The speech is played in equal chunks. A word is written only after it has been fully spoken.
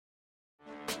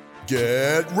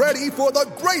Get ready for the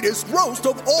greatest roast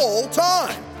of all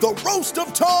time, the Roast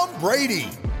of Tom Brady,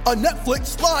 a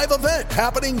Netflix live event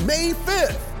happening May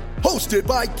 5th. Hosted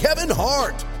by Kevin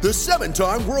Hart, the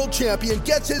 7-time world champion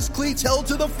gets his cleats held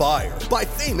to the fire by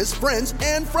famous friends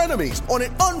and frenemies on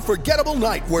an unforgettable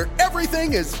night where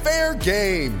everything is fair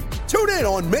game. Tune in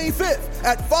on May 5th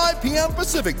at 5 p.m.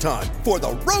 Pacific time for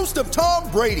the Roast of Tom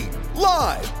Brady,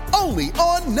 live only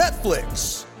on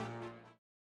Netflix.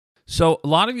 So a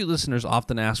lot of you listeners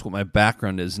often ask what my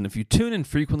background is, and if you tune in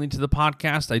frequently to the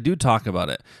podcast, I do talk about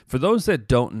it. For those that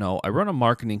don't know, I run a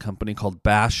marketing company called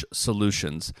Bash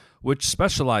Solutions, which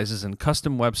specializes in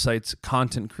custom websites,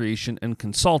 content creation, and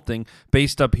consulting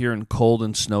based up here in cold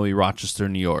and snowy Rochester,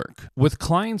 New York. With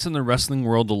clients in the wrestling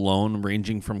world alone,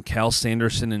 ranging from Cal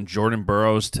Sanderson and Jordan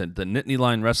Burroughs to the Nittany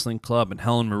Lion Wrestling Club and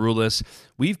Helen Maroulis,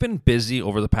 we've been busy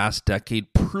over the past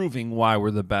decade proving why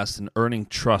we're the best and earning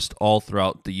trust all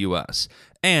throughout the U.S.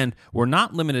 And we're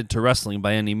not limited to wrestling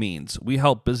by any means. We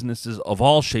help businesses of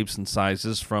all shapes and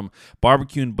sizes, from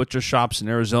barbecue and butcher shops in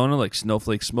Arizona like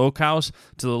Snowflake Smokehouse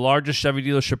to the largest Chevy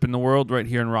dealership in the world right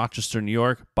here in Rochester, New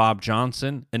York, Bob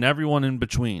Johnson, and everyone in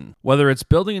between. Whether it's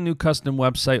building a new custom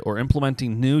website or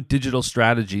implementing new digital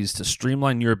strategies to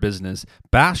streamline your business,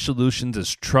 Bash Solutions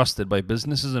is trusted by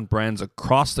businesses and brands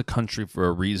across the country for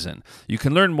a reason. You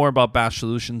can learn more about Bash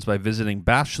Solutions by visiting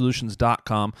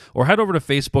bashsolutions.com or head over to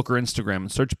Facebook or Instagram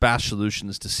and search Bash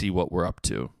Solutions to see what we're up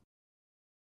to.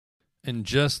 And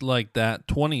just like that,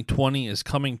 2020 is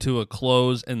coming to a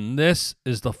close, and this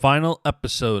is the final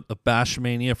episode of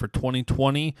Bashmania for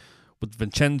 2020 with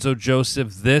Vincenzo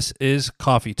Joseph. This is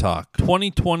Coffee Talk.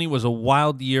 2020 was a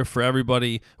wild year for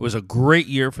everybody. It was a great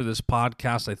year for this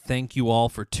podcast. I thank you all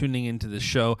for tuning into the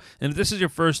show. And if this is your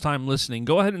first time listening,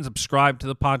 go ahead and subscribe to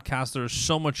the podcast. There is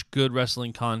so much good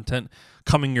wrestling content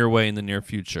coming your way in the near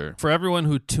future. For everyone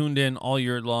who tuned in all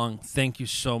year long, thank you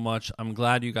so much. I'm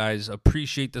glad you guys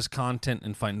appreciate this content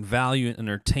and find value and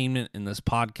entertainment in this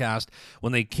podcast.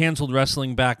 When they canceled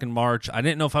wrestling back in March, I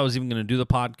didn't know if I was even going to do the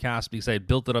podcast because I had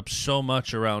built it up so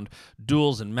much around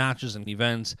duels and matches and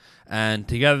events. And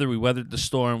together we weathered the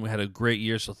storm. We had a great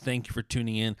year, so thank you for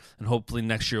tuning in, and hopefully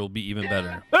next year will be even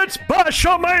better. It's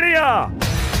Bashmania!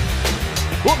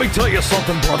 Let me tell you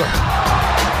something, brother.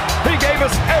 He gave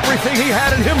us everything he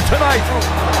had in him tonight.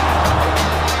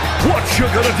 What you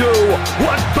gonna do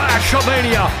when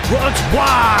Bashmania runs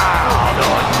wild?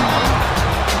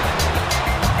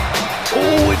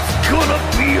 Oh, it's gonna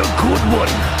be a good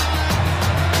one.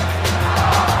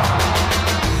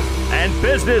 And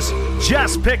business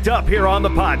just picked up here on the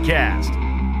podcast.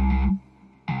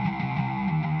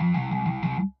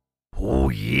 Oh,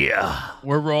 yeah.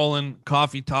 We're rolling.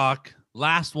 Coffee Talk.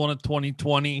 Last one of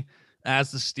 2020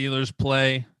 as the Steelers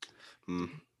play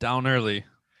down early.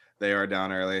 They are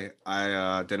down early.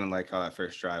 I didn't like how that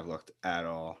first drive looked at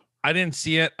all. I didn't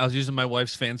see it. I was using my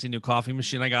wife's fancy new coffee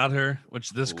machine I got her, which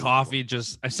this coffee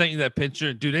I sent you that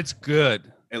picture. Dude, it's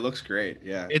good. It looks great.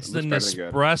 Yeah. It's the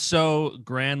Nespresso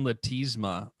Grand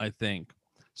Latisma, I think.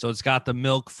 So it's got the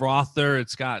milk frother.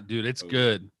 It's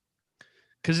good.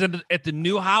 Because at the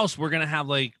new house, we're going to have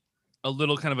like a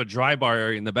little kind of a dry bar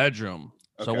area in the bedroom.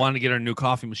 So I wanted to get our new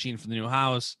coffee machine for the new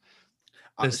house.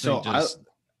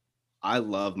 I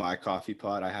love my coffee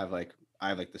pot. I have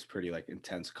this pretty like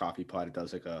intense coffee pot. It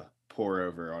does like a pour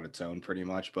over on its own pretty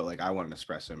much, but like I want an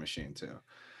espresso machine too.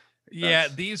 Yeah,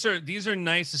 these are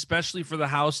nice, especially for the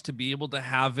house, to be able to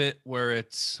have it where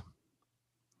it's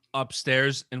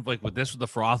upstairs, and like with the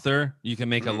frother, you can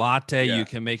make a latte, you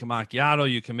can make a macchiato,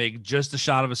 you can make just a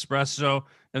shot of espresso.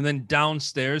 And then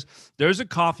downstairs, there's a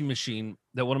coffee machine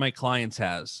that one of my clients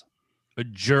has, a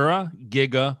Jura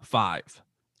Giga 5.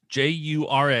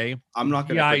 Jura. I'm not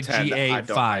going to pretend I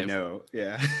don't know.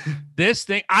 Yeah. This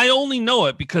thing, I only know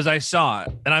it because I saw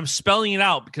it, and I'm spelling it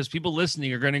out because people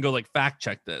listening are going to go like fact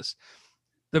check this.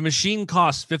 The machine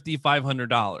costs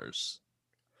 $5,500.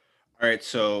 All right,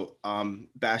 so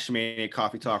Bashmania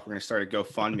Coffee Talk, we're going to start a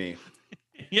GoFundMe.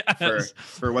 Yes.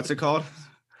 For what's it called?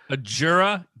 A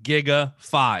Jura Giga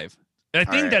 5. I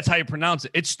think that's how you pronounce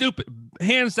it. It's stupid.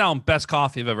 Hands down, best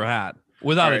coffee I've ever had,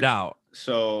 without a doubt.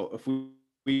 So if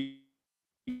we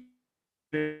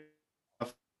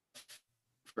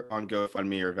on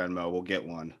GoFundMe or Venmo, we'll get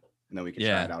one, and then we can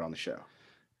try it out on the show.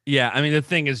 Yeah, I mean, the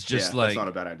thing is just like... That's not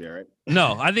a bad idea, right?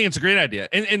 No, I think it's a great idea.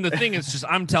 And the thing is just,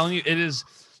 I'm telling you, it is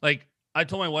like... I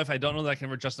told my wife I don't know that I can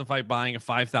ever justify buying a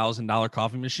 $5,000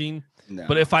 coffee machine. No.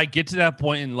 But if I get to that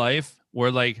point in life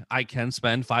where like I can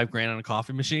spend $5,000 on a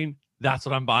coffee machine, that's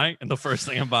what I'm buying, and the first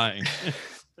thing I'm buying.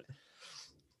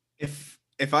 If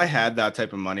if I had that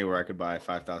type of money where I could buy a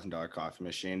 $5,000 coffee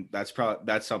machine, that's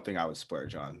something I would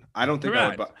splurge on. I don't think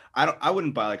Correct. I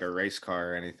wouldn't buy like a race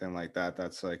car or anything like that.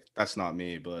 That's not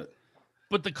me, but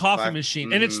the coffee five,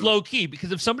 machine, and it's low key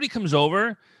because if somebody comes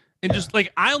over and just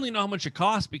like, I only know how much it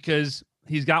costs because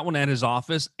he's got one at his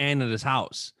office and at his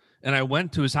house. And I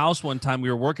went to his house one time. We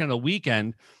were working on a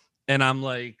weekend, and I'm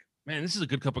like, man, this is a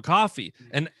good cup of coffee.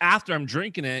 And after I'm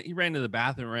drinking it, he ran to the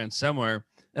bathroom, ran somewhere.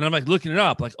 And I'm like looking it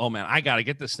up, like, oh man, I got to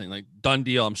get this thing. Like, done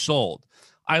deal. I'm sold.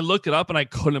 I look it up and I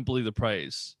couldn't believe the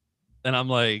price. And I'm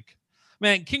like,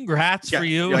 man, congrats for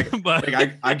you. But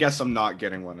I guess I'm not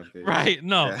getting one of these. Right.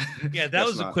 No. Yeah, that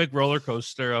was a quick roller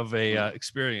coaster of a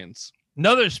experience.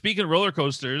 Speaking of roller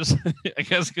coasters, I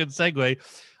guess a good segue.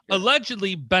 Yeah.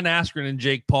 Allegedly, Ben Askren and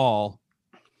Jake Paul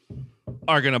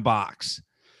are going to box.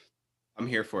 I'm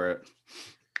here for it.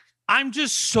 I'm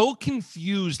just so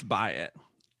confused by it.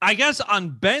 I guess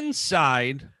on Ben's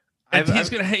side,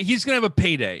 he's gonna have a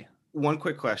payday. One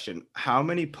quick question: how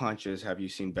many punches have you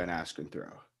seen Ben Askren throw?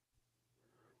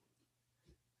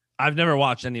 I've never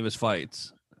watched any of his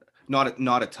fights. Not a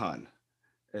ton.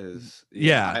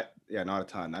 Not a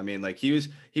ton. I mean, like he was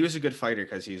a good fighter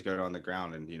because he's good on the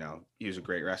ground, and he was a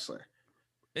great wrestler.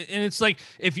 And it's like,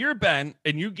 if you're Ben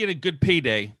and you get a good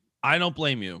payday, I don't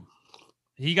blame you.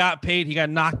 He got paid. He got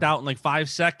knocked out in like 5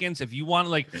 seconds. If you want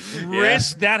to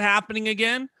risk that happening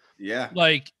again,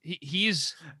 like you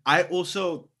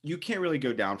can't really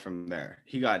go down from there.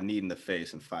 He got kneed in the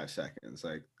face in 5 seconds.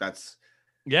 Like that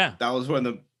was one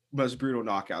of the most brutal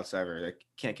knockouts ever. It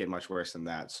can't get much worse than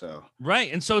that. So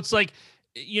right, and so it's like,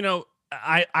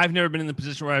 I've never been in the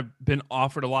position where I've been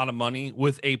offered a lot of money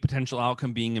with a potential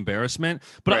outcome being embarrassment.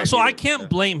 But I can't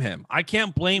blame him. I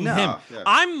can't blame him. Yeah.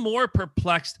 I'm more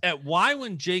perplexed at why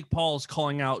when Jake Paul is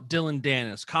calling out Dylan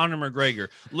Dennis, Conor McGregor,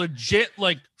 legit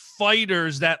like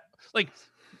fighters that like,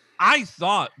 I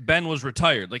thought Ben was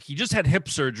retired. Like he just had hip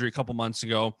surgery a couple months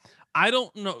ago. I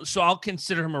don't know. So I'll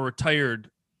consider him a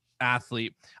retired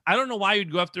athlete. I don't know why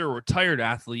you'd go after a retired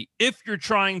athlete if you're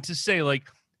trying to say like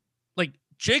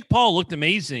Jake Paul looked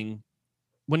amazing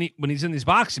when he's in these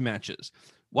boxing matches.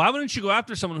 Why wouldn't you go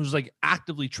after someone who's like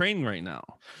actively training right now?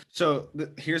 So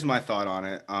here's my thought on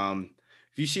it.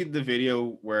 If you see the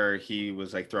video where he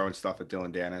was like throwing stuff at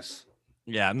Dylan Dennis.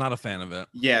 Yeah, I'm not a fan of it.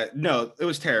 Yeah, no, it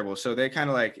was terrible. So they kind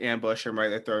of like ambush him, right?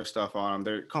 They throw stuff on him.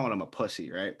 They're calling him a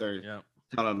pussy, right? They're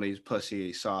telling him he's pussy,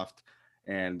 he's soft.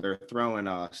 And they're throwing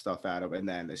stuff at him, and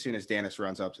then as soon as Dennis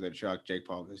runs up to the truck, Jake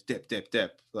Paul goes dip, dip,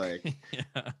 dip. Like,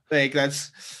 like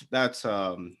that's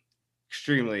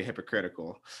extremely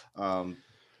hypocritical.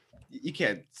 You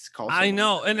can't call. I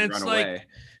know, and it's like, away.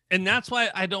 And that's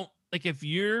why I don't like if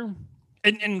you're.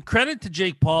 And credit to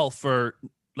Jake Paul for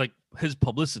like his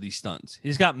publicity stunts.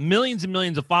 He's got millions and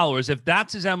millions of followers. If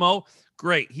that's his MO,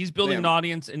 great. He's building an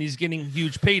audience and he's getting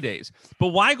huge paydays. But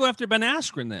why go after Ben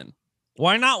Askren then?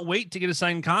 Why not wait to get a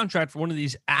signed contract for one of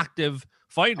these active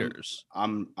fighters?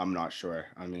 I'm not sure.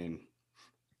 I mean,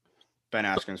 Ben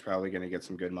Askren's probably going to get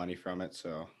some good money from it.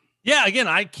 So yeah, again,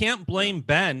 I can't blame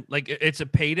Ben. Like it's a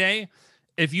payday.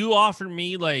 If you offer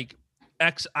me like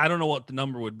X, I don't know what the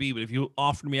number would be, but if you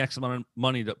offered me X amount of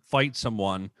money to fight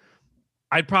someone,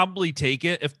 I'd probably take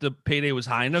it if the payday was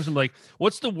high enough. I'm like,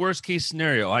 what's the worst case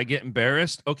scenario? I get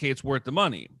embarrassed. Okay, it's worth the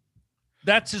money.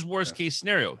 That's his worst case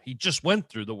scenario. He just went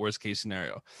through the worst case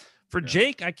scenario. For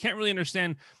Jake, I can't really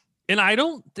understand. And I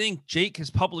don't think Jake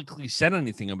has publicly said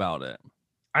anything about it.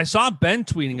 I saw Ben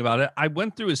tweeting about it. I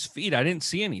went through his feed. I didn't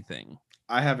see anything.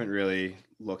 I haven't really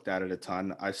looked at it a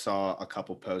ton. I saw a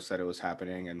couple posts that it was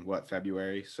happening in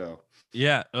February. So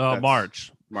yeah,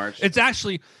 March. It's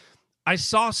actually, I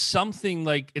saw something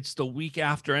like it's the week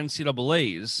after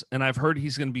NCAAs, and I've heard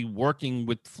he's going to be working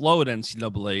with Flo at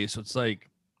NCAA. So it's like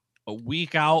a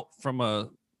week out from I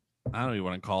don't even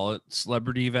want to call it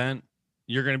celebrity event.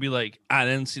 You're going to be like at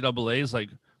NCAAs. Like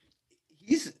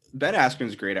Ben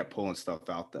Askren's great at pulling stuff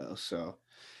out though. So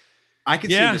I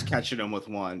could see just catching him with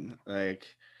one. Like,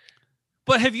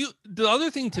 but the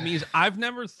other thing to me is I've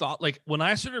never thought, like when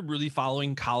I started really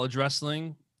following college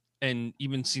wrestling and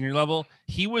even senior level,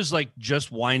 he was like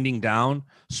just winding down.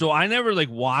 So I never like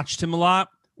watched him a lot.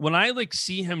 When I like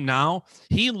see him now,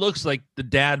 he looks like the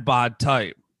dad bod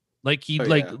type. Like he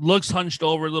looks hunched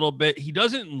over a little bit. He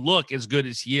doesn't look as good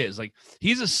as he is. Like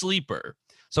he's a sleeper.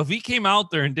 So if he came out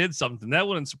there and did something, that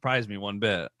wouldn't surprise me one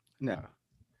bit. No.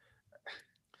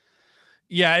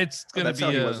 Yeah, it's gonna be. That's how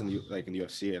he was in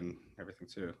UFC and everything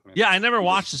too. Yeah, I never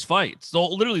watched his fights. So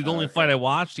literally, the only fight I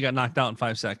watched, he got knocked out in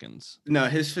 5 seconds. No,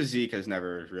 his physique has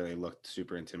never really looked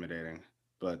super intimidating.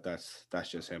 But that's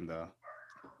just him though.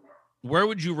 Where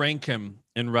would you rank him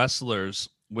in wrestlers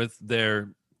with their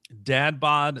dad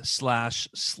bod /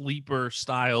 sleeper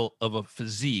style of a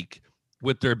physique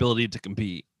with their ability to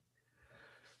compete?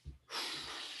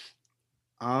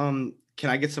 Can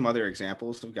I get some other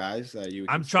examples of guys that you would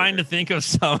I'm consider? trying to think of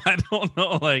some. I don't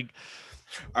know. Like,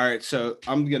 all right, so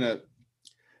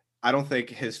I don't think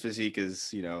his physique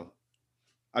is,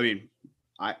 I mean,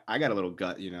 I got a little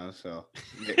gut, so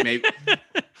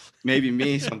maybe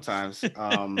me sometimes.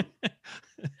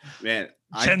 Man,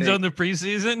 Chenzo in the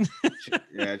preseason.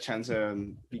 Yeah, Chenzo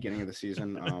in the beginning of the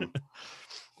season.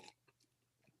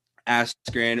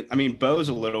 Askren. I mean, Bo's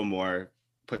a little more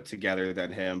put together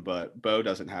than him, but Bo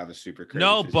doesn't have a super crazy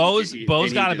physique.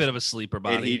 Bo's got a bit of a sleeper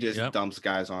body. And he just dumps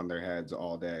guys on their heads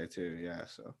all day too. Yeah,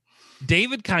 so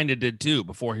David kind of did too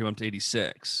before he went to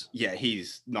 86. Yeah,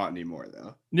 he's not anymore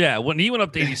though. Yeah, when he went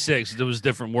up to 86, it was a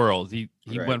different world. He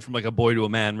Right. went from like a boy to a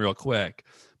man real quick.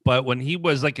 But when he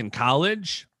was like in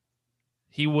college,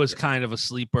 he was kind of a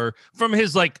sleeper from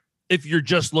his, like, if you're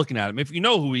just looking at him. If you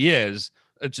know who he is,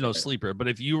 it's no sleeper. But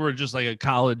if you were just like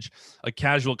a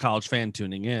casual college fan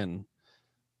tuning in,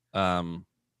 you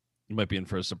might be in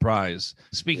for a surprise.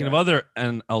 Speaking of other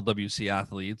NLWC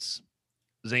athletes,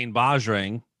 Zane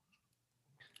Bajrang.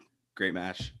 Great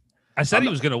match. I said he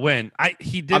was going to win.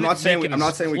 He didn't. I'm not saying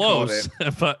we called it,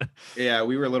 but yeah,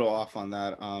 we were a little off on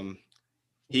that.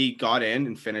 He got in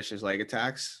and finished his leg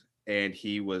attacks, and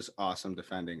he was awesome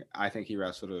defending. I think he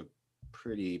wrestled a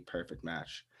pretty perfect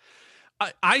match.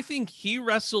 I think he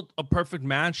wrestled a perfect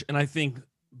match, and I think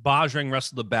Bajrang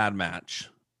wrestled a bad match.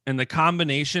 And the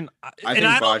combination, I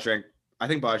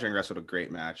think Bajrang wrestled a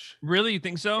great match. Really, you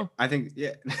think so? I think,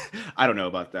 yeah. I don't know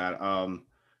about that.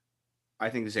 I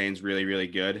think Zane's really, really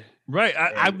good. Right.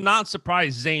 I'm not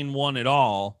surprised Zane won it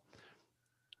all.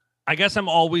 I guess I'm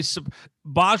always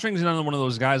Bajrang's another one of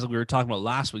those guys that we were talking about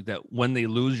last week that when they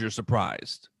lose, you're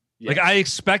surprised. Yes. Like I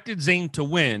expected Zane to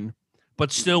win,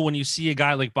 but still, when you see a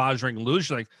guy like Bajrang lose,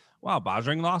 you're like, wow,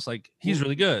 Bajrang lost. Like he's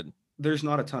really good. There's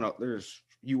not a ton of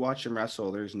you watch him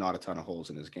wrestle. There's not a ton of holes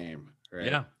in his game, right?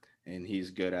 Yeah, and he's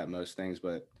good at most things,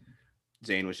 but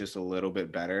Zane was just a little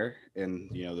bit better in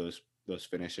those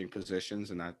finishing positions,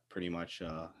 and that pretty much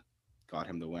got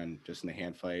him the win just in the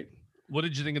hand fight. What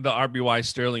did you think of the RBY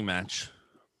Sterling match?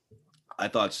 I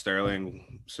thought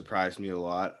Sterling surprised me a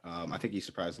lot. I think he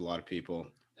surprised a lot of people.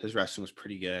 His wrestling was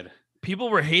pretty good. People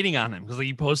were hating on him because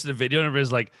he posted a video and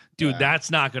everybody's like, dude, that's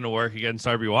not going to work against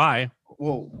RBY.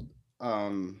 Well,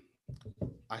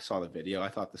 I saw the video. I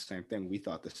thought the same thing. We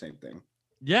thought the same thing.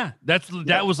 Yeah, that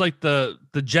was like the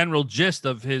general gist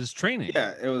of his training.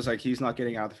 Yeah, it was like he's not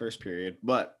getting out of the first period,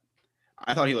 but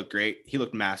I thought he looked great. He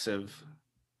looked massive.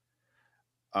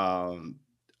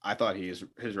 I thought his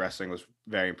wrestling was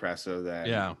very impressive.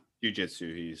 That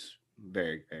jiu-jitsu, he's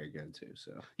very, very good too.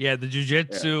 So yeah, the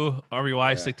jiu-jitsu,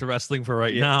 RBY stick to wrestling for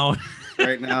right now.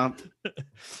 Right now,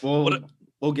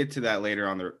 we'll get to that later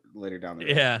down the road.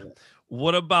 Yeah.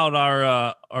 What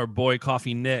about our boy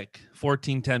Coffee Nick?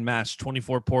 14-10 match,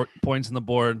 24 points on the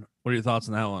board. What are your thoughts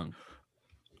on that one?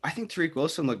 I think Tariq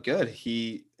Wilson looked good.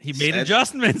 He made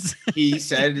adjustments. He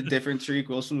said a different Tariq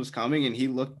Wilson was coming, and he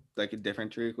looked like a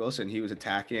different Tariq Wilson. He was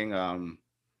attacking,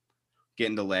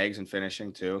 getting the legs and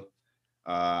finishing too.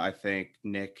 I think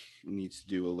Nick needs to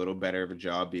do a little better of a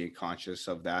job being conscious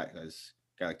of that, because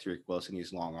a guy like Tariq Wilson,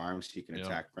 he's long arms. He can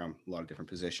attack from a lot of different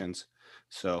positions.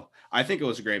 So I think it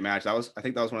was a great match. I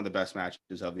think that was one of the best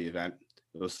matches of the event.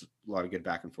 It was a lot of good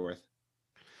back and forth.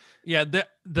 Yeah,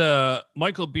 the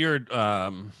Michael Beard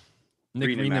Nick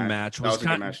Rena match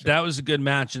that was a good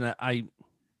match, and I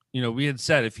we had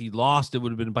said if he lost, it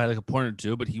would have been by like a point or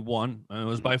two, but he won, and it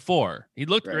was by 4. He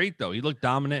looked great though. He looked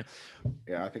dominant.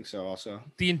 Yeah, I think so. Also,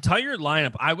 the entire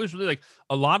lineup, I was really like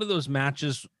a lot of those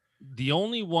matches. The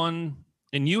only one,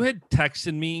 and you had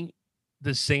texted me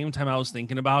the same time I was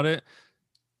thinking about it,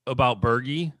 about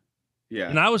Bergie. Yeah.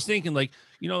 And I was thinking, like,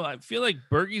 I feel like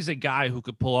Bergie's a guy who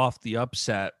could pull off the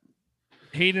upset.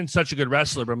 Hayden's such a good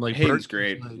wrestler, but I'm like, Hayden's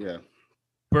great. Yeah.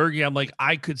 Bergie, I'm like,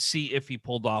 I could see if he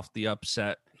pulled off the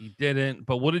upset. He didn't.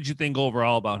 But what did you think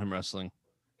overall about him wrestling?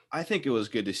 I think it was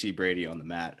good to see Brady on the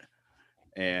mat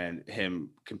and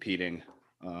him competing.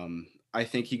 I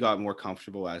think he got more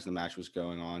comfortable as the match was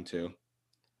going on too.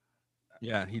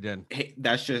 Yeah, he did.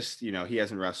 That's just, he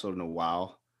hasn't wrestled in a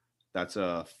while. That's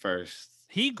a first.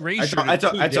 He gray shirted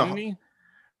too, didn't he?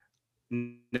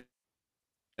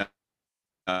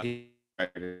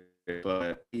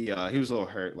 But he was a little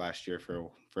hurt last year for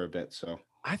a bit. So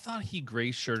I thought he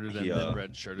gray shirted and then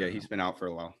red shirted. Yeah, he's been out for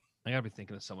a while. I gotta be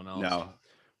thinking of someone else. No,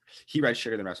 he red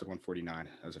shirted and wrestled 149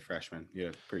 as a freshman. He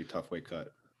had a pretty tough weight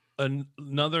cut.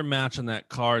 Another match on that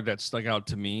card that stuck out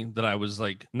to me that I was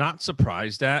like not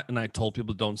surprised at, and I told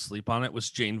people don't sleep on it, was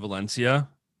Jane Valencia.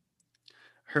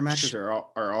 Her matches are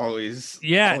always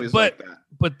but like that.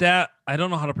 But that, I don't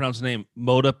know how to pronounce the name,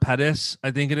 Moda Pettis,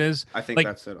 I think it is. I think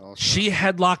that's it also. She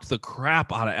headlocked the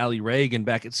crap out of Allie Reagan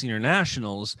back at Senior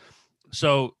Nationals.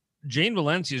 So Jane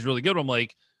Valencia is really good. I'm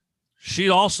like, she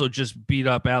also just beat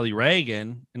up Allie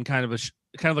Reagan in kind of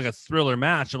like a thriller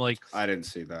match. I'm like, I didn't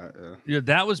see that. Yeah,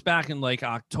 that was back in like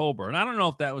October, and I don't know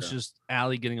if that was just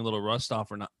Allie getting a little rust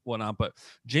off or not, whatnot. But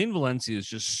Jane Valencia is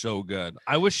just so good.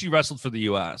 I wish she wrestled for the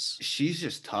U.S. She's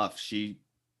just tough. She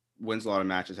wins a lot of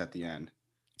matches at the end.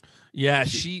 Yeah,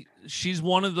 she's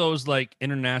one of those like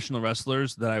international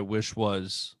wrestlers that I wish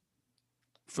was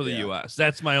for the U.S.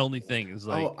 That's my only thing. Is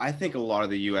like, I think a lot of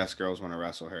the U.S. girls want to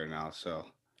wrestle her now. So.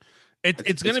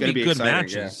 It's going to be good exciting,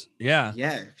 matches.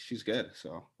 Yeah, she's good.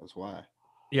 So that's why.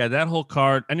 Yeah, that whole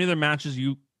card. Any other matches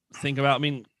you think about? I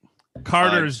mean,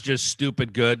 Carter's just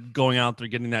stupid good going out there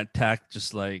getting that tech.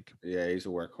 Just like he's a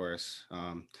workhorse.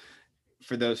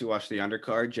 For those who watch the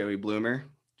undercard, Joey Bloomer.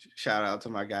 Shout out to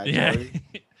my guy. Yeah, Joey.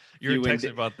 You're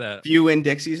texting about that. Few win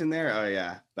Dixies in there. Oh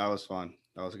yeah, that was fun.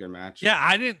 That was a good match. Yeah,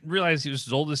 I didn't realize he was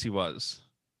as old as he was.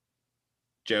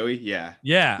 Joey, yeah.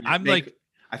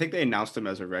 I think they announced him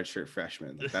as a redshirt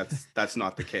freshman. That's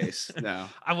not the case. No.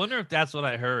 I wonder if that's what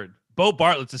I heard. Bo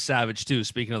Bartlett's a savage too.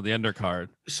 Speaking of the undercard.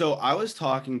 So I was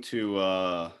talking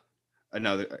to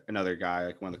another guy,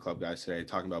 like one of the club guys today,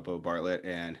 talking about Bo Bartlett,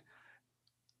 and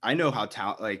I know how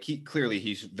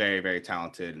he's very, very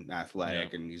talented and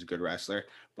athletic, and he's a good wrestler,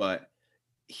 but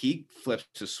he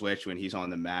flips a switch when he's on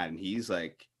the mat, and he's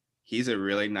a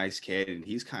really nice kid, and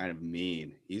he's kind of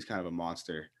mean. He's kind of a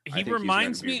monster. He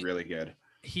reminds me really good.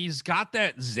 He's got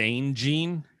that Zayn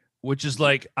gene, which is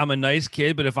like, I'm a nice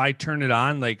kid, but if I turn it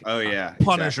on, like,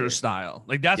 Punisher style.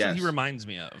 Like, that's what he reminds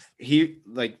me of. He,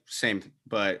 like, same,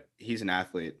 but he's an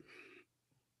athlete.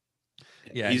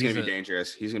 Yeah, he's going to be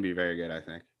dangerous. He's going to be very good, I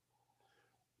think.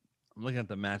 I'm looking at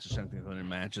the matches, trying to think of other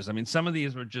matches. I mean, some of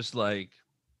these were just like,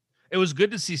 it was good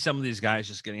to see some of these guys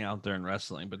just getting out there and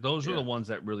wrestling, but those were the ones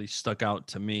that really stuck out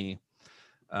to me.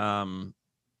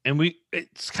 And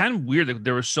it's kind of weird that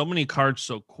there were so many cards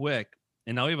so quick,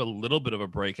 and now we have a little bit of a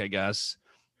break, I guess.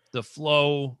 The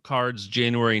Flow cards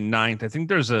January 9th. I think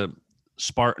there's a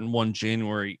Spartan one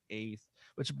January 8th,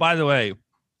 which, by the way,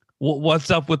 what's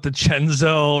up with the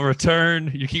Chenzo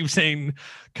return? You keep saying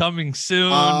coming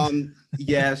soon.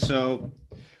 Yeah, so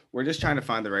we're just trying to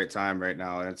find the right time right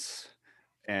now.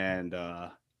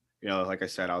 Like I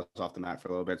said, I was off the mat for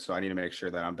a little bit, so I need to make sure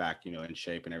that I'm back, in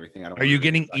shape and everything. Are you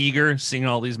getting eager seeing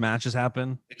all these matches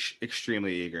happen?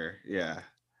 Extremely eager. Yeah.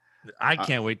 I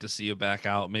can't wait to see you back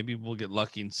out. Maybe we'll get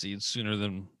lucky and see it sooner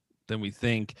than we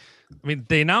think. I mean,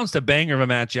 they announced a banger of a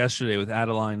match yesterday with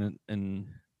Adeline and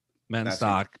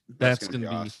Menstock. That's going to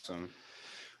be awesome.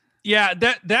 Yeah,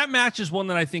 that match is one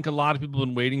that I think a lot of people have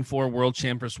been waiting for. World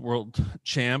champ versus world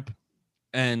champ.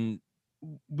 And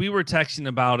we were texting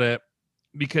about it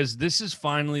because this is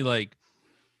finally like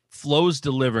Flow's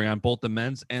delivering on both the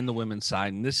men's and the women's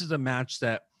side. And this is a match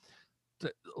that a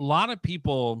lot of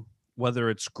people, whether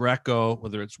it's Greco,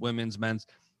 whether it's women's, men's,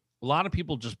 a lot of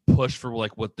people just push for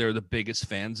like what they're the biggest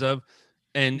fans of.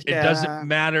 And it doesn't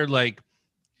matter. Like,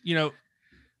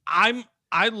 I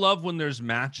love when there's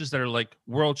matches that are like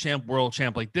world champ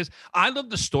like this. I love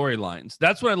the storylines.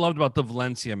 That's what I loved about the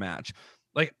Valencia match.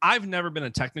 Like, I've never been a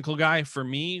technical guy. For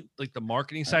me, like the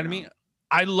marketing side of me,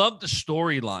 I love the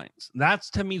storylines. That's,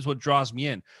 to me, is what draws me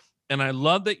in. And I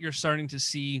love that you're starting to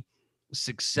see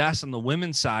success on the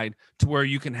women's side to where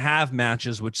you can have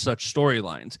matches with such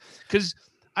storylines. Because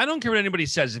I don't care what anybody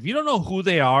says. If you don't know who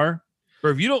they are, or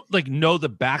if you don't like know the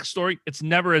backstory, it's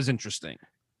never as interesting.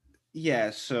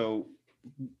 Yeah, so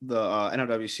the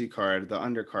NLWC card, the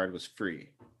undercard was free,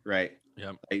 right?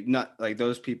 Yeah. Like, not like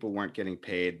those people weren't getting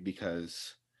paid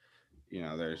because,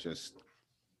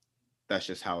 that's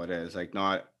just how it is. Like,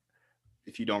 not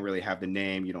if you don't really have the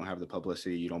name, you don't have the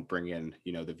publicity, you don't bring in,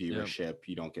 the viewership,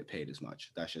 you don't get paid as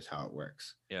much. That's just how it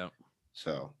works. Yeah.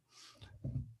 So.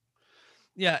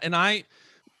 Yeah, and I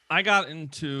got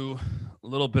into a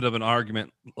little bit of an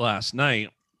argument last night.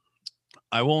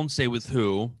 I won't say with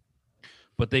who,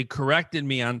 but they corrected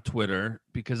me on Twitter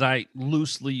because I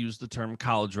loosely used the term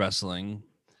college wrestling,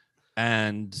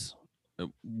 and it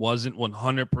wasn't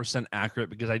 100% accurate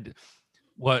because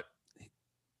what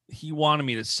he wanted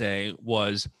me to say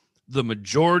was the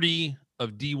majority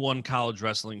of D1 college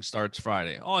wrestling starts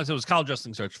Friday. All I said was college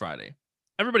wrestling starts Friday.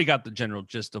 Everybody got the general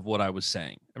gist of what I was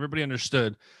saying. Everybody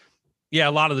understood. Yeah,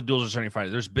 a lot of the duels are starting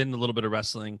Friday. There's been a little bit of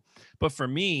wrestling, but for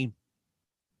me,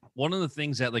 one of the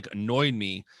things that like annoyed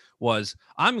me was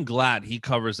I'm glad he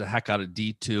covers the heck out of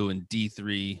D2 and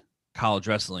D3 college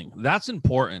wrestling. That's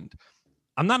important.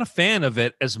 I'm not a fan of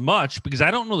it as much because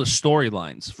I don't know the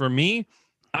storylines. For me,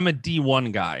 I'm a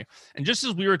D1 guy. And just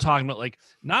as we were talking about, like,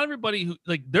 not everybody who,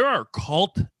 like, there are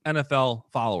cult NFL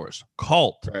followers.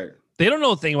 Cult. Right. They don't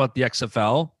know a thing about the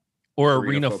XFL or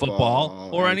arena football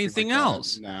or anything like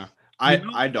else. No,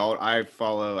 I don't. I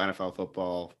follow NFL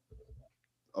football.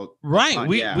 Right.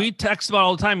 We text about it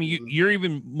all the time. You're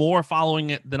even more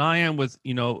following it than I am with,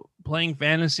 playing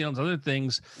fantasy on other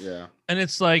things. Yeah. And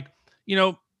it's like,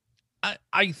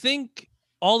 I think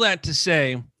all that to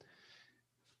say,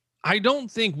 I don't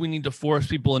think we need to force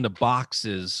people into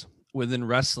boxes within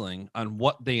wrestling on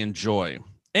what they enjoy.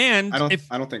 And I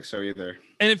don't think so either.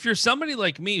 And if you're somebody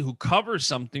like me who covers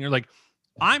something, or like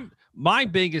my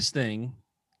biggest thing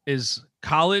is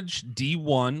college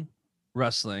D1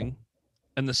 wrestling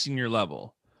and the senior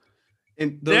level.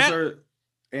 And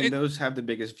those have the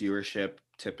biggest viewership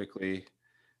typically.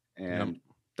 And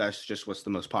that's just what's the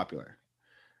most popular.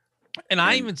 And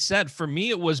I even said, for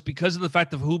me, it was because of the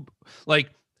fact of who,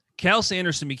 like, Cal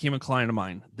Sanderson became a client of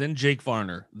mine, then Jake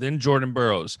Varner, then Jordan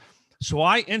Burroughs. So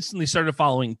I instantly started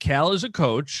following Cal as a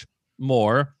coach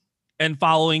more and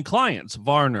following clients,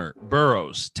 Varner,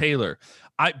 Burroughs, Taylor.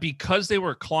 Because they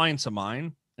were clients of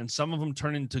mine and some of them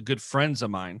turned into good friends of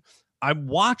mine, I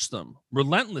watched them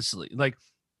relentlessly. Like,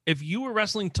 if you were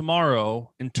wrestling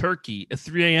tomorrow in Turkey at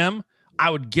 3 a.m., I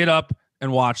would get up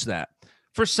and watch that.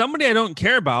 For somebody I don't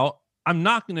care about, I'm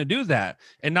not going to do that.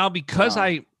 And now because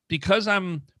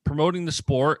I'm promoting the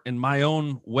sport in my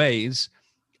own ways,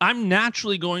 I'm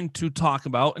naturally going to talk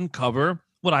about and cover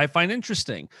what I find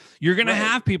interesting. You're going to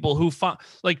have people who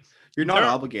you're not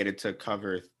obligated to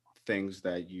cover things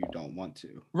that you don't want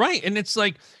to. Right. And it's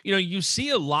like, you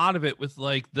see a lot of it with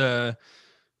like I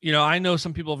know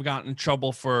some people have gotten in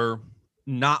trouble for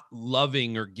not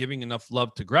loving or giving enough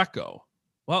love to Greco.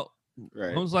 Well,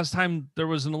 when was the last time there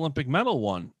was an Olympic medal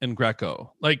won in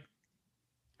Greco? Like,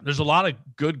 there's a lot of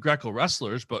good Greco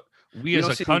wrestlers, but we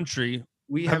as a country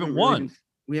haven't won.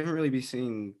 We haven't really been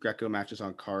seeing Greco matches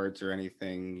on cards or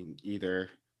anything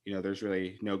either. There's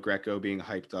really no Greco being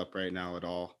hyped up right now at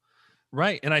all.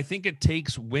 Right. And I think it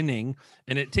takes winning,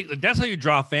 and that's how you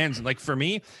draw fans. And like, for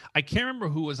me, I can't remember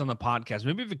who was on the podcast,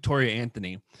 maybe Victoria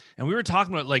Anthony. And we were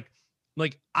talking about like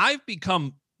I've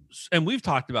become, and we've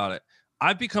talked about it,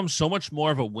 I've become so much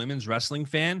more of a women's wrestling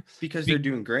fan because they're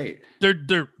doing great.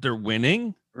 They're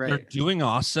winning. Right. They're doing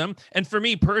awesome. And for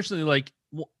me personally, like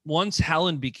once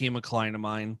Helen became a client of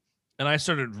mine and I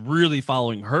started really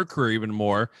following her career even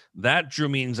more, that drew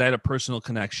me, and I had a personal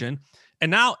connection.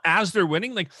 And now as they're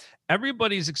winning, like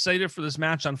everybody's excited for this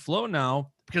match on Flow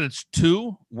now because it's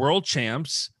two world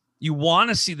champs. You want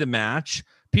to see the match.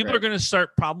 People are going to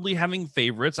start probably having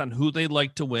favorites on who they'd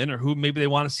like to win or who maybe they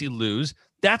want to see lose.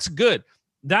 That's good.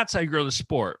 That's how you grow the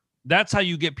sport. That's how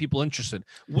you get people interested.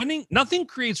 Winning, nothing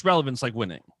creates relevance like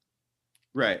winning.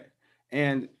 Right.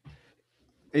 And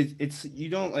it's you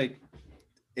don't like,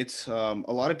 it's a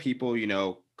lot of people,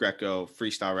 Greco,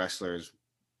 freestyle wrestlers,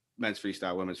 men's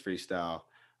freestyle, women's freestyle.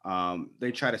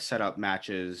 They try to set up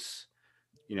matches,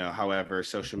 however,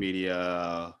 social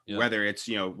media, whether it's,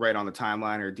 right on the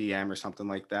timeline or DM or something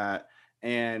like that.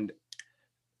 And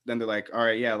then they're like, all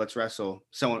right, yeah, let's wrestle.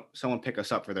 Someone pick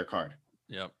us up for their card.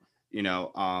 Yep.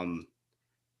 And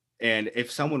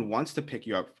if someone wants to pick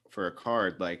you up for a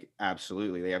card, like,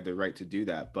 absolutely, they have the right to do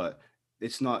that, but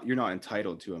you're not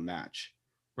entitled to a match.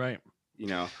 Right.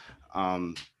 There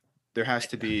has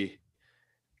to be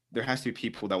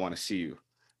people that want to see you.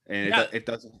 And it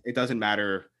doesn't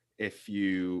matter if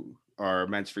you are a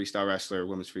men's freestyle wrestler,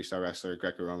 women's freestyle wrestler,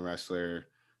 Greco-Roman wrestler,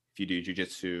 if you do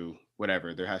jiu-jitsu,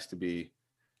 whatever, there has to be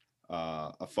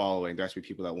a following. There has to be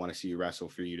people that want to see you wrestle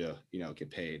for you to, get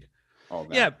paid. All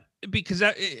that. Yeah, because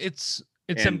it's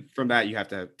from that you have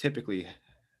to have typically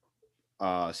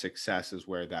success is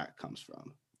where that comes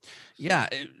from. Yeah,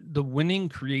 the winning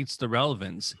creates the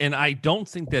relevance, and I don't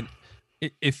think that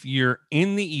if you're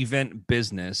in the event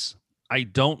business, I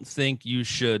don't think you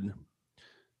should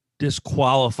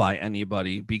disqualify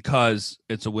anybody because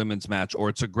it's a women's match or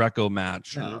it's a Greco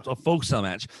match or it's a folk style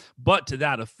match. But to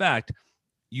that effect,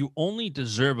 you only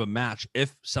deserve a match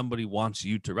if somebody wants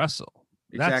you to wrestle.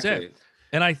 That's it.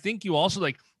 And I think you also,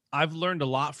 like, I've learned a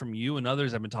lot from you and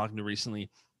others I've been talking to recently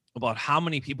about how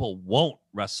many people won't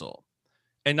wrestle.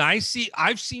 And I've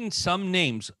seen some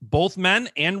names, both men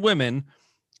and women,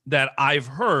 that I've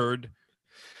heard,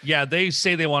 they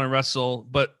say they want to wrestle,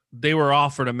 but they were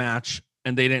offered a match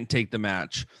and they didn't take the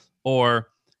match. Or,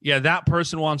 that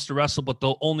person wants to wrestle, but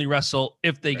they'll only wrestle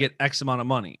if they get X amount of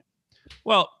money.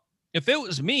 Well, if it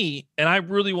was me and I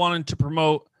really wanted to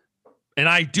promote, and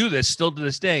I do this still to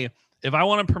this day, if I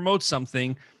want to promote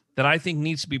something that I think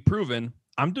needs to be proven,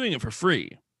 I'm doing it for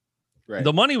free. Right.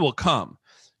 The money will come.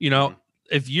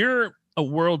 If you're a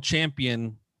world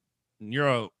champion and you're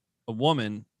a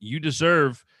woman, you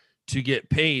deserve to get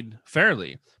paid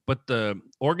fairly. But the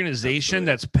organization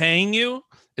that's paying you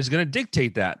is going to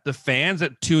dictate that. The fans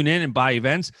that tune in and buy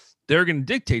events, they're going to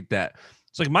dictate that.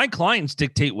 It's like my clients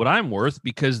dictate what I'm worth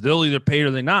because they'll either pay it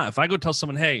or they not. If I go tell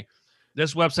someone, hey,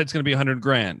 this website's going to be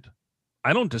 $100,000,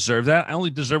 I don't deserve that. I only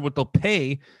deserve what they'll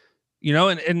pay,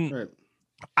 and right.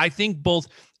 I think both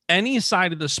any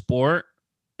side of the sport,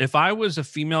 if I was a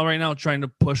female right now trying to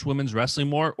push women's wrestling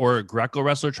more, or a Greco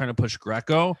wrestler trying to push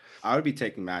Greco, I would be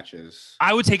taking matches.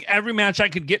 I would take every match I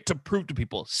could get to prove to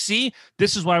people, see,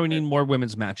 this is why we need more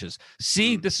women's matches.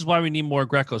 See, this is why we need more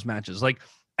Greco's matches. Like,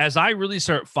 as I really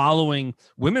start following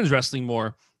women's wrestling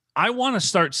more, I want to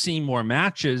start seeing more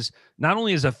matches, not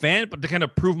only as a fan, but to kind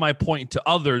of prove my point to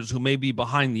others who may be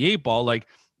behind the 8-ball. Like,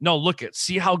 no,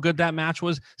 see how good that match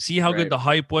was. See how good the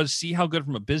hype was. See how good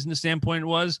from a business standpoint it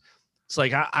was. It's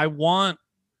like, I want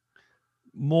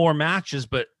more matches,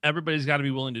 but everybody's got to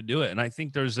be willing to do it. And I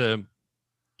think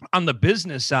on the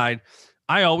business side,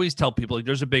 I always tell people, like,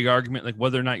 there's a big argument, like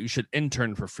whether or not you should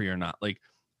intern for free or not. Like,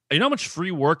 you know how much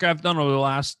free work I've done over the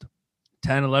last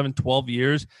 10, 11, 12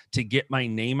 years to get my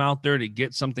name out there, to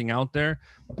get something out there,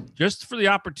 just for the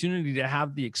opportunity to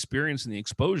have the experience and the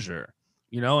exposure,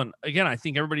 And again, I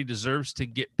think everybody deserves to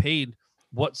get paid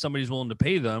what somebody's willing to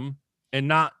pay them, and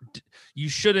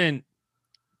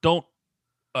don't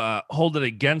hold it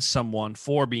against someone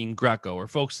for being Greco or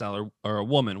folk style or a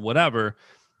woman, whatever.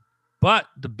 But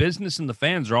the business and the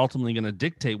fans are ultimately going to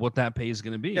dictate what that pay is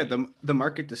going to be. Yeah, the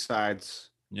market decides.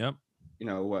 Yep.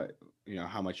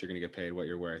 How much you're going to get paid, what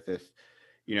you're worth.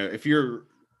 If you're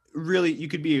really, you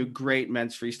could be a great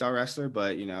men's freestyle wrestler,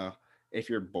 but if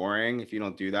you're boring, if you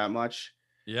don't do that much,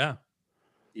 you're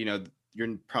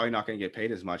probably not going to get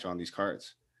paid as much on these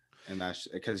cards, and that's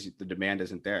because the demand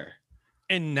isn't there.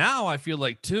 And now I feel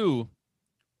like the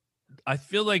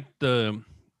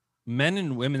men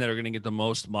and women that are going to get the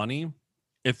most money,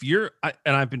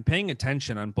 I've been paying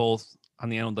attention on both, on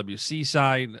the NLWC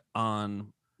side,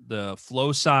 on the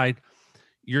Flow side,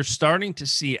 you're starting to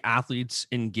see athletes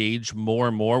engage more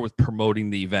and more with promoting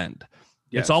the event.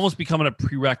 Yes. It's almost becoming a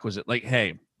prerequisite. Like,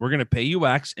 hey, we're going to pay you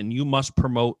X and you must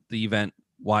promote the event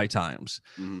Y times.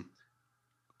 Mm-hmm.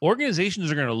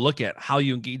 Organizations are going to look at how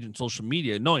you engage in social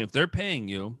media, knowing if they're paying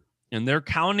you and they're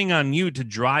counting on you to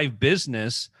drive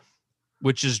business,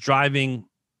 which is driving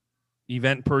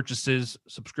event purchases,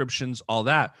 subscriptions, all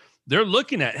that. They're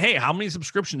looking at, hey, how many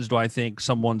subscriptions do I think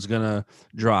someone's going to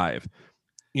drive?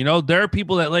 There are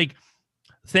people that,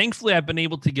 thankfully I've been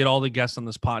able to get all the guests on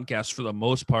this podcast for the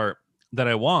most part that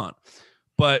I want.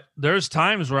 But there's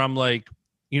times where I'm like,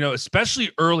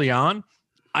 especially early on,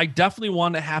 I definitely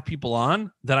want to have people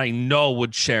on that I know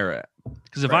would share it.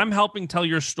 Because if I'm helping tell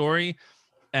your story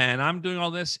and I'm doing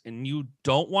all this and you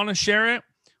don't want to share it,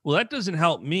 well, that doesn't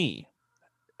help me.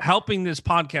 Helping this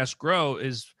podcast grow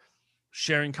is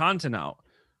sharing content out,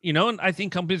 and I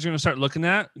think companies are going to start looking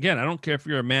at, again, I don't care if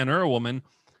you're a man or a woman,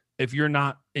 if you're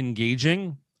not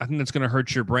engaging, I think that's going to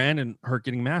hurt your brand and hurt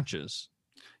getting matches.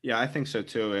 Yeah, I think so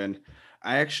too. And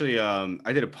I actually,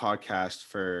 I did a podcast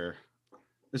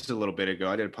this is a little bit ago.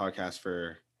 I did a podcast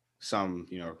for some,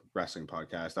 wrestling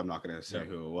podcast. I'm not going to say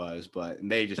who it was, but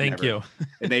they just and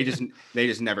they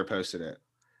just never posted it.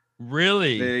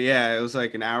 Really? It was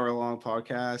like an hour-long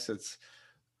podcast.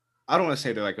 I don't want to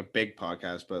say they're like a big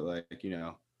podcast, but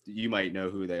you might know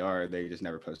who they are. They just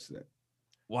never posted it.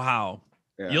 Wow.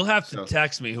 Yeah, you'll have to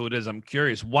text me who it is. I'm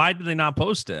curious. Why did they not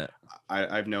post it?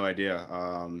 I have no idea.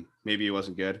 Maybe it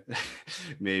wasn't good.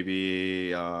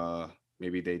 Maybe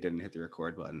they didn't hit the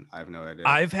record button. I have no idea.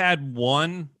 I've had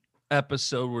one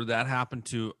episode where that happened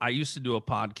to. I used to do a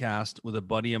podcast with a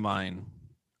buddy of mine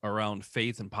around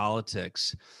faith and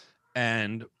politics,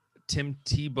 and Tim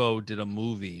Tebow did a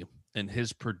movie, and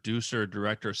his producer,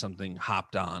 director, or something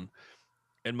hopped on,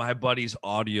 and my buddy's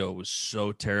audio was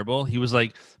so terrible. He was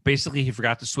like, basically, he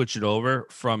forgot to switch it over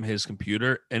from his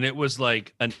computer, and it was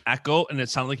like an echo, and it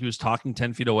sounded like he was talking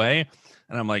 10 feet away,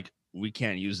 and I'm like, we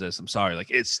can't use this. I'm sorry.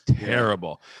 Like, it's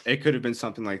terrible. Yeah. It could have been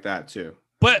something like that too.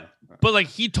 But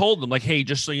he told them, like, hey,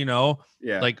 just so you know,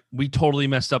 like, we totally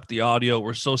messed up the audio.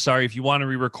 We're so sorry. If you want to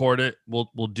re-record it,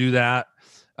 we'll do that.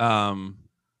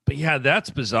 But yeah, that's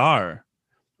bizarre.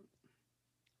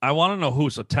 I want to know who,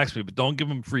 so text me, but don't give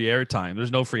them free airtime.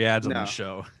 There's no free ads on the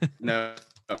show. No.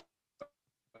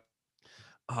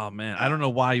 Oh man, I don't know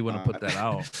why you want to put that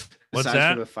out. What's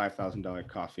that? For the $5,000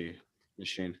 coffee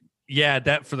machine. Yeah,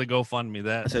 that for the GoFundMe.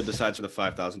 That I said besides for the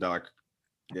 $5,000.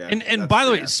 Yeah. And by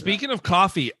the way, speaking of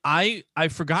coffee, I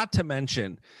forgot to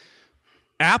mention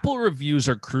Apple reviews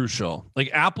are crucial. Like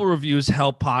Apple reviews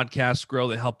help podcasts grow,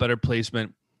 they help better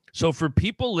placement. So for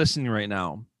people listening right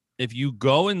now, if you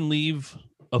go and leave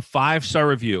a 5-star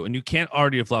review, and you can't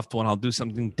already have left one, I'll do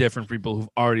something different for people who've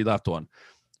already left one.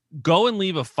 Go and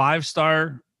leave a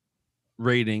 5-star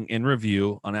rating and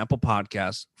review on Apple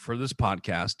Podcasts for this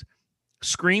podcast.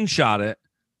 Screenshot it,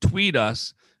 tweet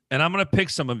us, and I'm going to pick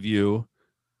some of you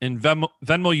and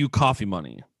Venmo you coffee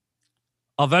money.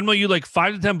 I'll Venmo you like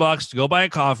 $5 to $10 to go buy a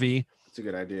coffee. That's a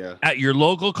good idea. At your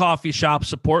local coffee shop.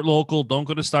 Support local. Don't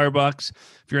go to Starbucks.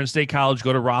 If you're in State College,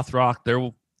 go to Rothrock.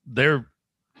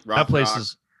 That place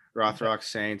is Rothrock,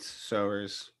 Saints,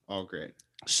 Sowers, all great.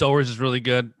 Sowers is really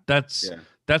good. That's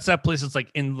that place that's like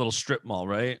in the little strip mall,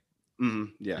 right? Mm-hmm.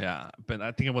 Yeah. Yeah. But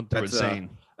I think I went through insane.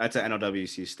 That's an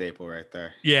NLWC staple right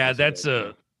there. Yeah,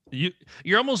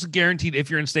 you're almost guaranteed if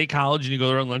you're in State College and you go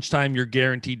there on lunchtime, you're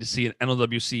guaranteed to see an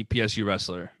NLWC PSU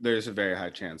wrestler. There's a very high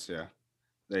chance, yeah.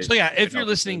 If you're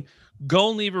listening, go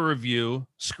and leave a review,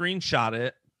 screenshot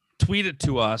it, tweet it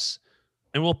to us,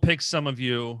 and we'll pick some of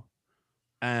you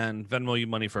and Venmo you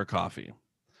money for a coffee.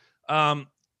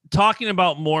 Talking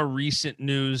about more recent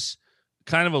news,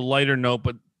 kind of a lighter note,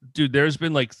 but dude, there's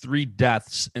been like 3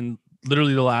 deaths in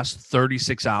literally the last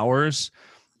 36 hours.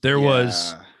 There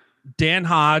was Dan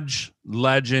Hodge,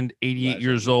 legend, 88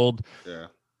 years old. Yeah.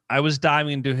 I was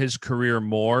diving into his career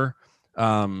more.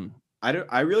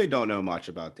 I really don't know much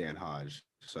about Dan Hodge.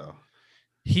 So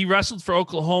he wrestled for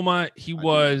Oklahoma. He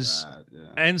was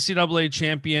NCAA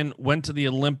champion, went to the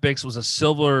Olympics, was a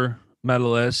silver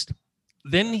medalist.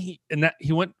 Then he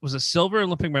was a silver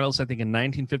Olympic medalist, I think, in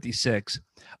 1956,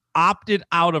 opted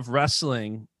out of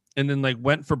wrestling and then like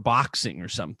went for boxing or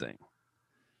something.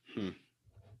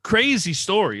 Crazy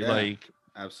story. Like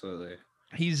absolutely.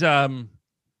 He's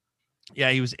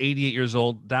he was 88 years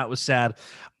old. That was sad.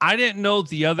 I didn't know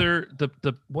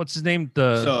the what's his name?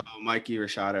 Mikey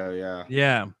Rashado,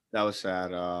 yeah. That was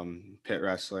sad. Pit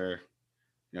wrestler.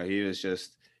 He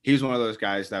was one of those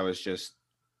guys that was just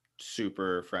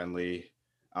super friendly,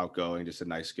 outgoing, just a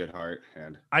nice, good heart.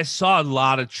 And I saw a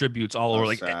lot of tributes all over.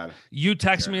 Like sad. You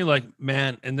text me, like,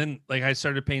 man, and then like I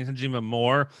started paying attention even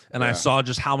more, and I saw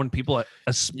just how many people,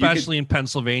 especially in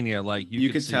Pennsylvania, like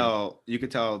you could tell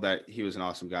that he was an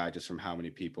awesome guy just from how many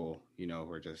people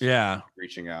were just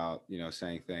reaching out,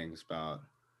 saying things about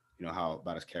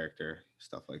about his character,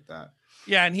 stuff like that.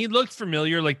 Yeah, and he looked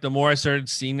familiar. Like the more I started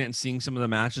seeing it and seeing some of the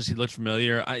matches, he looked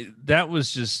familiar.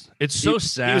 It's so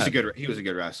sad. He was a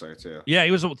good wrestler too. Yeah, he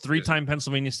was a 3-time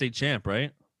Pennsylvania state champ,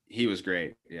 right? He was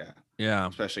great. Yeah.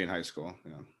 Especially in high school.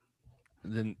 Yeah.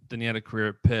 Then he had a career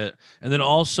at Pitt. And then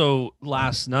also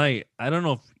last night, I don't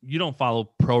know if you don't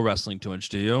follow pro wrestling too much,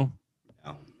 do you?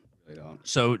 No, I don't.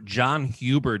 So John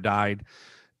Huber died,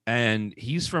 and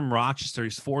he's from Rochester.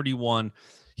 He's 41.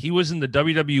 He was in the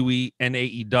WWE and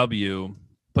AEW,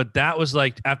 but that was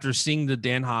like after seeing the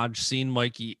Dan Hodge, seeing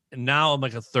Mikey, and now I'm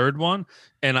like a third one.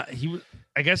 And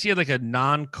I guess he had like a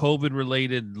non-COVID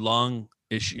related lung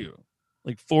issue,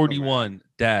 like 41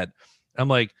 dead. I'm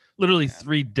like literally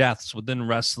 3 deaths within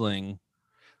wrestling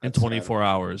in 24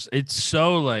 hours. It's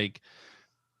so like,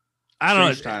 I don't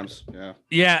know. Times.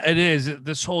 Yeah, it is.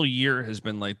 This whole year has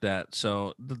been like that.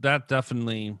 So that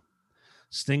definitely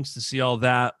stinks to see all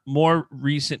that. More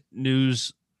recent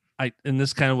news, I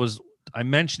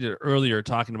mentioned it earlier,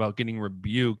 talking about getting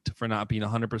rebuked for not being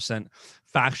 100%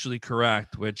 factually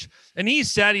correct, and he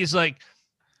said, he's like,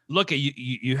 look,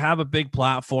 you have a big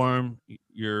platform,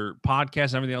 your podcast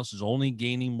and everything else is only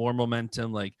gaining more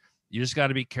momentum, like you just got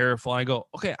to be careful. I go,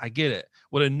 okay, I get it.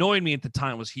 What annoyed me at the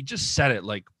time was he just said it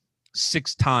like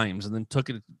 6 times and then took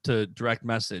it to direct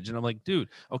message, and I'm like, dude,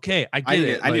 okay, I get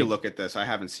it. I need to look at this. I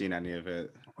haven't seen any of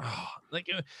it.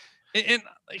 And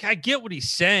I get what he's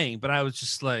saying, but I was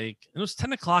just like, it was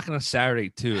 10 o'clock on a Saturday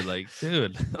too, like,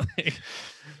 dude.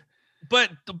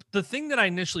 But the thing that I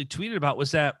initially tweeted about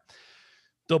was that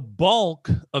the bulk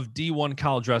of D1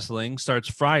 college wrestling starts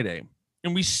Friday,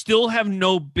 and we still have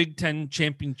no Big Ten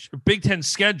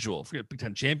schedule. Forget Big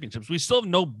Ten championships. We still have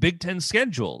no Big Ten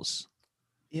schedules.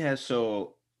 Yeah,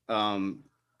 so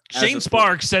Shane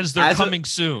Sparks says they're coming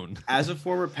soon. As a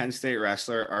former Penn State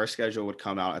wrestler, our schedule would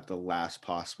come out at the last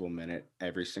possible minute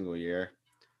every single year.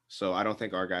 So I don't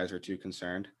think our guys are too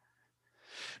concerned.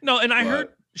 No, and I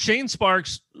heard Shane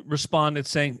Sparks responded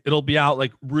saying it'll be out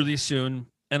like really soon.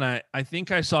 And I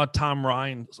think I saw Tom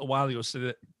Ryan a while ago say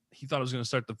that he thought it was going to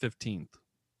start the 15th.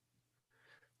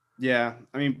 Yeah,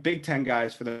 I mean, Big Ten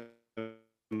guys for the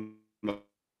most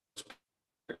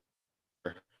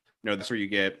part, that's where you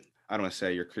get I don't want to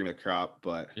say your cream of the crop,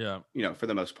 but for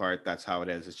the most part, that's how it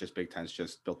is. It's just Big Ten's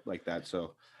just built like that.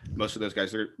 So most of those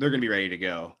guys, they're going to be ready to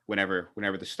go whenever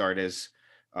the start is.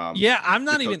 I'm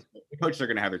not the coaches are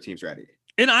going to have their teams ready.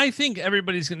 And I think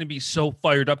everybody's going to be so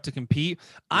fired up to compete.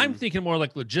 I'm thinking more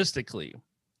like logistically,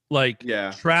 like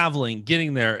traveling,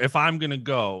 getting there. If I'm going to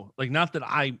go, like, not that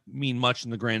I mean much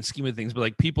in the grand scheme of things, but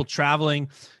like people traveling,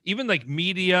 even like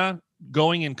media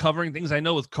going and covering things. I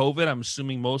know with COVID, I'm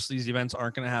assuming most of these events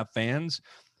aren't going to have fans,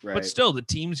 but still the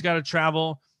team's got to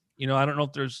travel. I don't know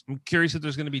if I'm curious if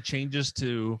there's going to be changes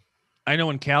to, I know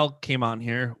when Cal came on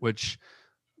here, which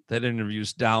that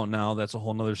interview's down now. That's a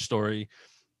whole nother story.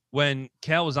 When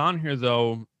Cal was on here,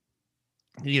 though,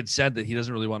 he had said that he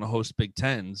doesn't really want to host Big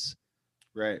Tens.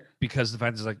 Right. Because the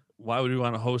fact is, like, why would we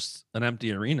want to host an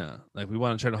empty arena? Like, we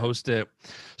want to try to host it.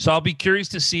 So I'll be curious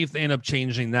to see if they end up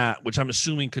changing that, which I'm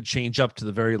assuming could change up to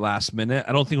the very last minute.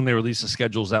 I don't think when they release the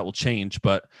schedules that will change,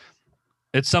 but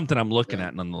it's something I'm looking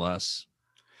at nonetheless.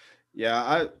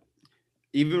 Yeah.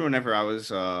 Even whenever I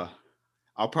was, I'll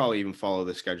probably even follow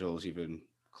the schedules even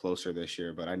closer this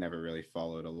year, but I never really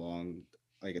followed along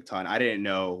like a ton. I didn't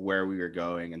know where we were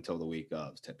going until the week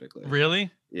of, typically.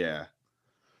 Really? Yeah.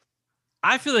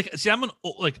 I feel like,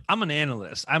 I'm an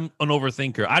analyst. I'm an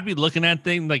overthinker. I'd be looking at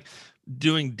things like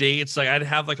doing dates. Like, I'd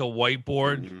have like a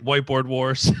whiteboard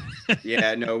wars.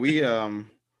 Yeah, no, we,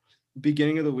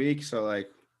 beginning of the week. So like,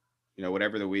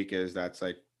 whatever the week is, that's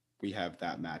like, we have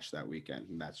that match that weekend.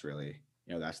 And that's really,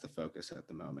 that's the focus at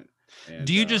the moment. And,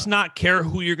 do you just not care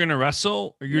who you're going to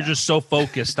wrestle, or you're just so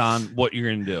focused on what you're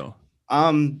going to do?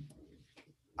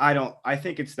 I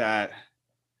think it's that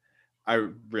I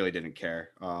really didn't care.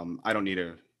 I don't need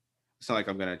it's not like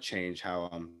I'm going to change how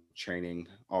I'm training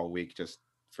all week just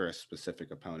for a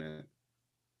specific opponent.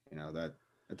 That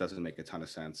it doesn't make a ton of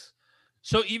sense.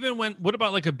 So even what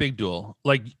about like a big duel,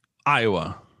 like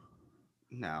Iowa?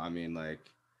 No, I mean, like,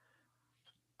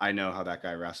 I know how that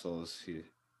guy wrestles.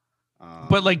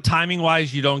 But like timing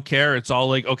wise, you don't care. It's all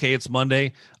like, okay, it's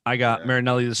Monday. I got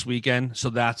Marinelli this weekend. So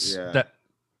that's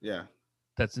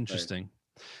that's interesting. Right.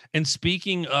 And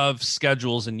speaking of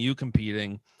schedules and you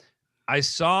competing, I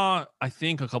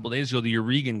think a couple of days ago, the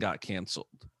Oregon got canceled.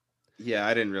 Yeah,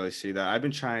 I didn't really see that. I've been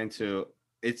trying to,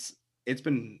 it's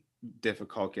been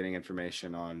difficult getting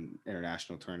information on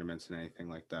international tournaments and anything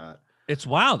like that. It's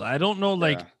wild. I don't know,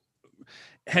 like,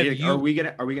 are we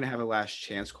gonna have a last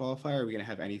chance qualifier? Are we gonna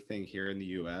have anything here in the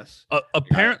US?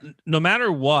 Apparently, no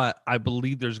matter what, I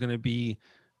believe there's gonna be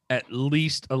at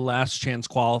least a last chance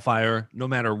qualifier, no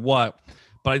matter what.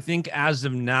 But I think as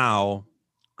of now,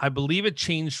 I believe it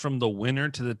changed from the winner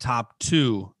to the top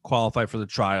two qualify for the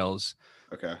trials.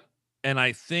 Okay. And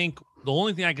I think the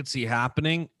only thing I could see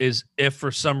happening is if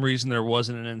for some reason there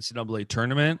wasn't an NCAA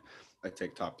tournament, I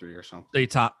take top three or something. They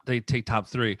take top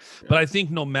three. Yeah. But I think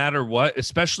no matter what,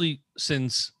 especially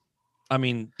since, I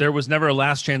mean, there was never a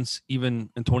last chance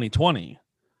even in 2020.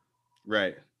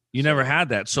 Right. You never had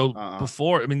that. So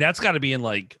before, I mean, that's got to be in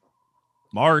like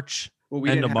March,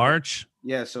 end of March.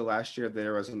 Yeah. So last year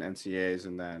there wasn't NCAAs,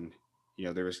 and then,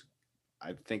 there was,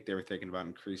 I think they were thinking about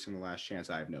increasing the last chance.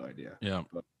 I have no idea. Yeah.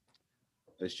 But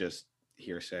it's just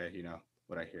hearsay,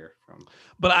 what I hear from.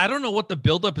 But I don't know what the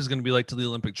buildup is going to be like to the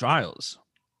Olympic trials.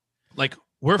 Like,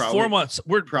 we're 4 months,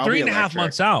 we're 3.5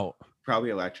 months out. Probably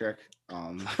electric.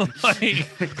 Like,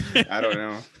 I don't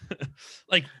know.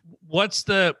 Like,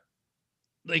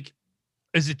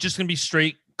 is it just going to be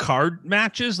straight card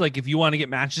matches? Like, if you want to get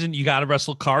matches in, you got to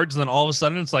wrestle cards, and then all of a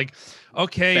sudden it's like,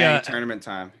 okay, tournament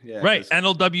time. Yeah. Right.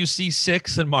 NLWC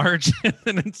 6 in March.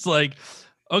 And it's like,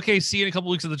 okay, see you in a couple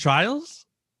weeks of the trials.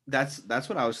 That's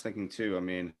what I was thinking too. I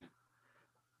mean,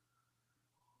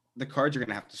 the cards are going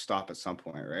to have to stop at some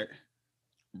point, right?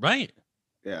 Right.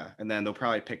 Yeah. And then they'll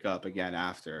probably pick up again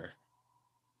after.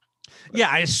 But yeah,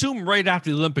 I assume right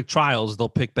after the Olympic trials, they'll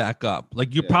pick back up.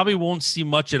 Like, you probably won't see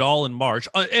much at all in March.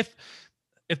 If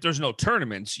there's no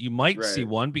tournaments, you might see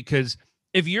one, because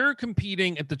if you're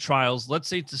competing at the trials, let's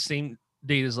say it's the same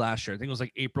date as last year. I think it was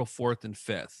like April 4th and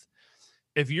 5th.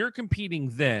 If you're competing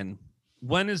then,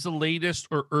 when is the latest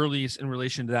or earliest in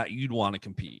relation to that you'd want to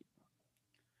compete?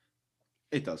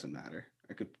 It doesn't matter.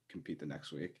 I could compete the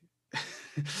next week.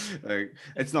 Like,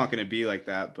 it's not going to be like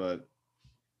that, but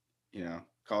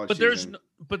college.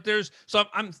 But there's so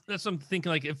I'm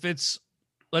thinking, like, if it's,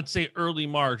 let's say early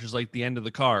March is like the end of the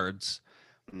cards,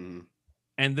 and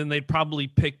then they'd probably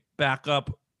pick back up,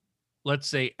 let's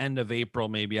say end of April,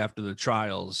 maybe after the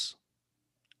trials,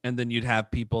 and then you'd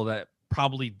have people that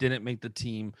probably didn't make the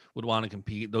team would want to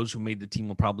compete. Those who made the team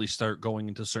will probably start going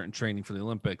into certain training for the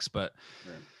Olympics. But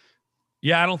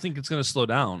I don't think it's going to slow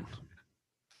down.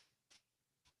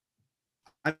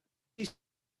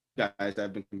 guys that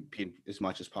have been competing as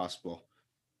much as possible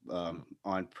on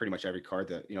pretty much every card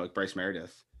that, like Bryce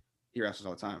Meredith, he wrestles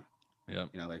all the time. Yeah.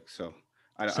 Like, so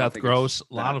I don't think Gross,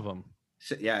 a lot of them.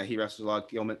 Yeah, he wrestles a lot.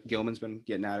 Gilman's been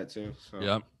getting at it too. So.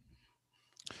 Yeah.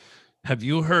 Have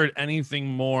you heard anything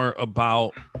more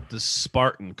about the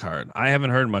Spartan card? I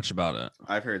haven't heard much about it.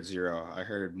 I've heard zero. I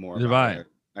heard more about it.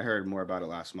 I heard more about it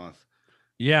last month.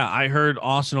 Yeah, I heard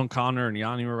Austin O'Connor and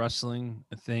Yanni were wrestling,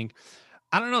 I think.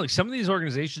 I don't know. Like, some of these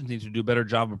organizations need to do a better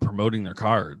job of promoting their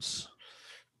cards.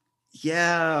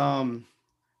 Yeah.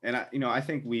 And I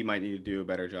think we might need to do a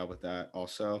better job with that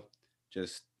also.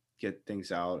 Just get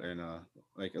things out and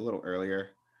like a little earlier.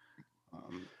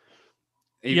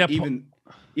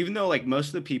 Even though like most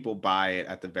of the people buy it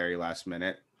at the very last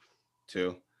minute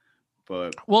too.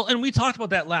 But and we talked about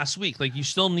that last week. Like, you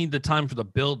still need the time for the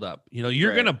build up.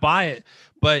 You're gonna buy it,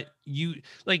 but you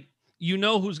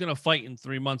who's gonna fight in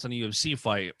 3 months on a UFC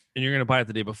fight, and you're gonna buy it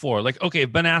the day before. Like, okay,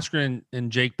 if Ben Askren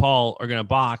and Jake Paul are gonna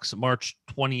box March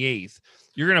 28th,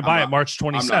 you're gonna buy it March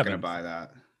 27th. I'm not gonna buy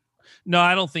that. No,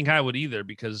 I don't think I would either,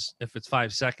 because if it's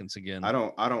 5 seconds again, I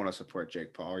don't want to support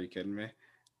Jake Paul. Are you kidding me?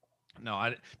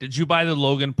 No, did you buy the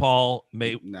Logan Paul?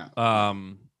 No.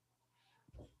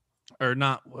 Or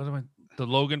not? What am I?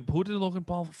 Who did Logan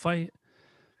Paul fight?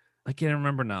 I can't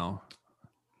remember now.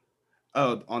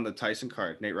 Oh, on the Tyson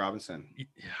card, Nate Robinson.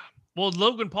 Yeah. Well,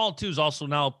 Logan Paul too is also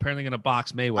now apparently going to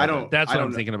box Mayweather. That's what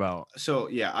I'm thinking about. So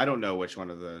yeah, I don't know which one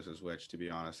of those is which. To be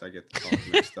honest, I get the calls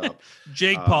mixed up.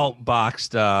 Jake Paul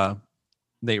boxed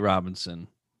Nate Robinson.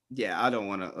 Yeah, I don't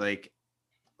want to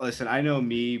listen. I know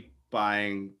me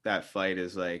buying that fight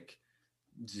is like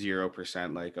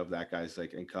 0% like of that guy's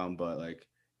like income, but like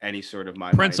any sort of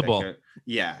my principle.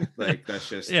 Like that's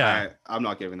just I'm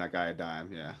not giving that guy a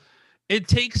dime. Yeah. It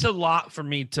takes a lot for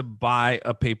me to buy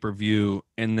a pay-per-view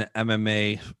in the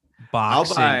MMA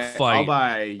boxing fight I'll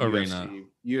buy arena.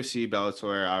 UFC,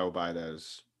 Bellator. I will buy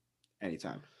those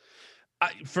anytime.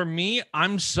 For me,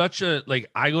 I'm such a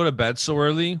I go to bed so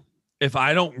early. If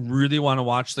I don't really want to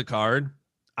watch the card,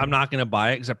 I'm not going to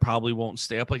buy it because I probably won't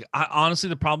stay up. Like, I honestly,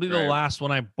 the last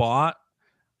one I bought,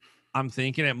 I'm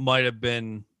thinking it might have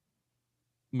been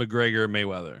McGregor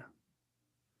Mayweather.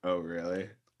 Oh, really?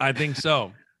 I think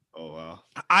so. Oh, wow.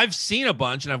 I've seen a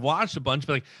bunch and I've watched a bunch,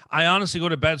 but I honestly go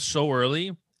to bed so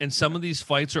early, and some of these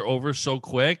fights are over so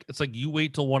quick. It's like you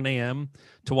wait till 1 a.m.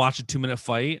 to watch a 2-minute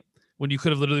fight when you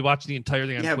could have literally watched the entire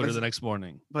thing on Twitter the next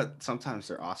morning. But sometimes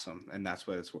they're awesome, and that's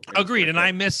what it's. Agreed, and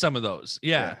I miss some of those.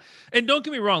 Yeah. And don't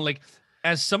get me wrong, like,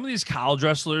 as some of these college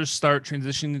wrestlers start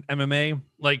transitioning to MMA,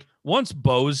 like, once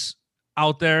Bo's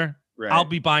out there, I'll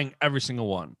be buying every single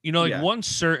one. Once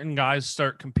certain guys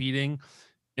start competing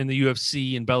in the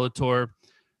UFC and Bellator,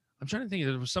 I'm trying to think if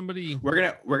there was somebody.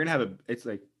 We're gonna have it's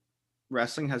like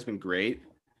wrestling has been great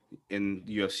in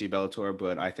UFC, Bellator,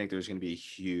 but I think there's gonna be a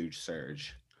huge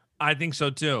surge. I think so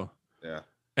too. Yeah.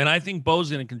 And I think Bo's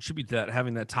going to contribute to that,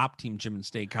 having that top team gym in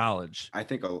State College. I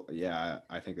think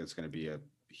it's going to be a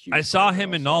huge. I saw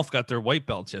him and Nolf got their white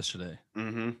belts yesterday.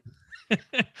 Mm-hmm.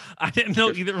 I didn't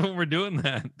know either of them were doing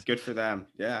that. Good for them.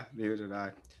 Yeah, neither did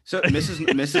I. So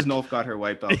Mrs. Nolf got her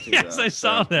white belt too. Yes, I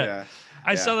saw that. Yeah.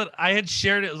 I saw that. I had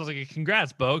shared it. I was like,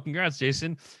 "Congrats, Bo! Congrats,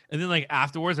 Jason!" And then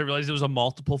afterwards, I realized it was a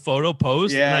multiple photo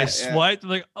post. And I swiped. I'm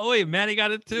like, "Oh wait, Maddie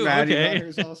got it too." Maddie okay. got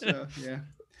hers also. Yeah.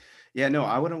 Yeah, no,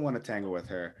 I wouldn't want to tangle with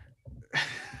her.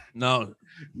 No,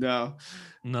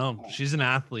 she's an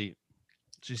athlete.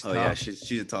 She's tough. Yeah,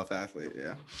 she's a tough athlete.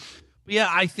 Yeah, but yeah,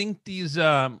 I think these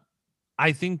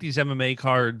MMA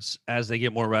cards, as they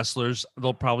get more wrestlers,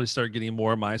 they'll probably start getting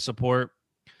more of my support.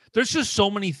 There's just so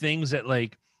many things that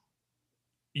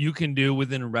you can do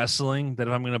within wrestling that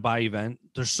if I'm going to buy event,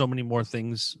 there's so many more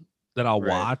things that I'll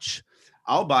watch.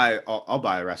 I'll buy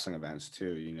wrestling events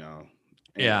too.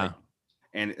 And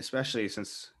and especially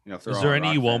since is there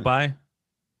any you won't buy?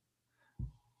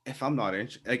 If I'm not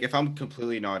if I'm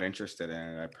completely not interested in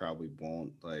it, I probably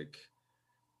won't.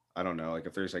 I don't know.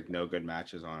 If there's no good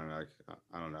matches on it,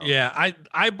 I don't know. Yeah,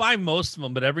 I buy most of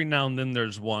them, but every now and then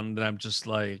there's one that I'm just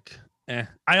eh.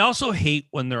 I also hate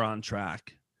when they're on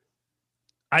track.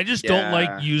 I just don't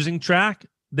like using track.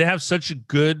 They have such a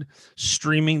good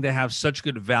streaming. They have such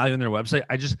good value on their website.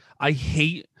 I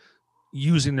hate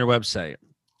using their website.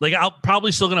 I'll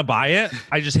probably still gonna buy it.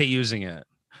 I just hate using it.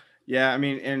 Yeah, I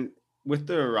mean, and with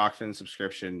the Rockfin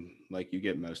subscription, you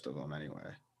get most of them anyway.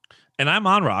 And I'm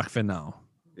on Rockfin now.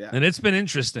 Yeah. And it's been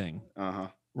interesting. Uh-huh.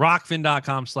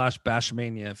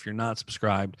 Rockfin.com/Bashmania if you're not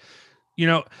subscribed.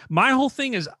 My whole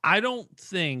thing is I don't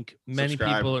think many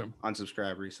people are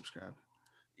unsubscribe, resubscribe.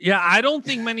 Yeah, I don't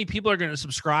think many people are going to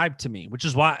subscribe to me, which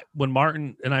is why when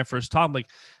Martin and I first talked,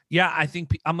 Yeah, I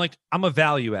think I'm a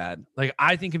value add. Like,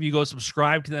 I think if you go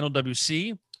subscribe to the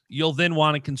NLWC, you'll then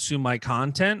want to consume my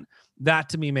content. That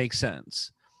to me makes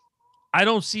sense. I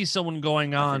don't see someone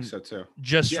going on so too.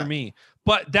 just for me.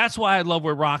 But that's why I love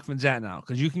where Rockfin's at now,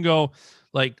 because you can go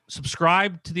like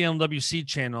subscribe to the NLWC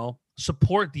channel,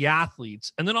 support the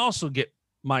athletes, and then also get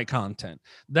my content.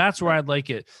 That's where I'd like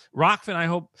it. Rockfin, I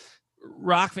hope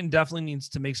Rockfin definitely needs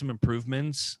to make some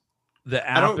improvements. The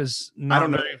app is not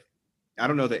I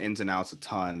don't know the ins and outs a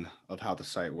ton of how the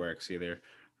site works either.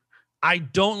 I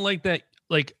don't like that.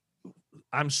 Like,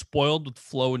 I'm spoiled with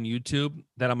Flow and YouTube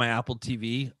that on my Apple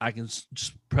TV, I can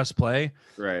just press play.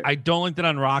 Right. I don't like that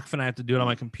on Rockfin. I have to do it on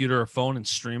my computer or phone and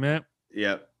stream it.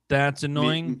 Yep. That's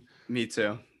annoying. Me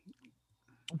too.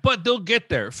 But they'll get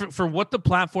there for what the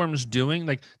platform is doing.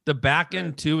 Like the back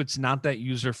end too, it's not that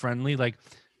user friendly. Like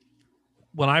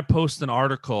when I post an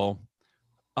article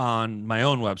on my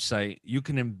own website, you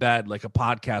can embed like a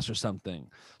podcast or something.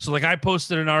 So like I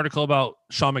posted an article about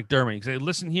Sean McDermott. You say,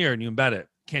 listen here, and you embed it.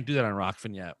 Can't do that on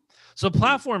Rockfin yet. So the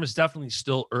platform is definitely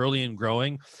still early and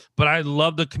growing, but I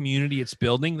love the community it's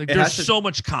building. Like there's so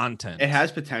much content. It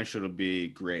has potential to be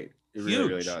great. It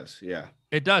really does. Yeah.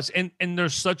 It does. And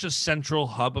there's such a central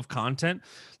hub of content.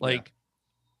 Like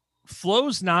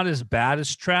Flow's not as bad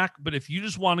as Track, but if you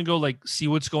just want to go like see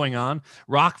what's going on,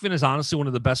 Rockfin is honestly one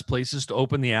of the best places to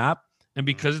open the app. And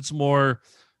because it's more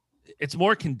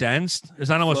condensed, there's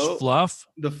not as much fluff.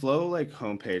 The Flow like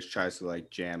homepage tries to like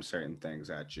jam certain things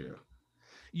at you.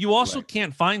 You also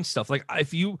can't find stuff. Like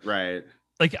if you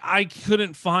like I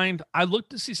couldn't find, I looked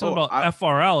to see something about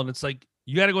FRL and it's like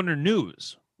you got to go under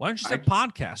news. Why don't you just have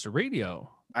podcast or radio?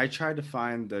 I tried to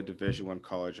find the Division I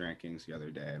college rankings the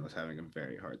other day and was having a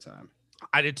very hard time.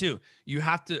 I did too. You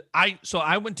have to. So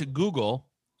I went to Google,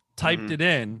 typed it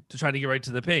in to try to get right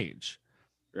to the page.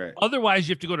 Right. Otherwise,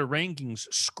 you have to go to rankings,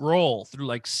 scroll through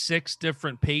like 6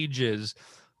 different pages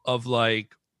of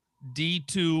like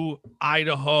D2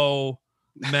 Idaho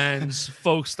men's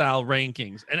folk style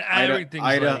rankings, and everything's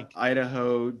like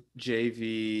Idaho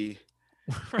JV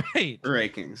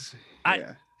rankings.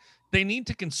 They need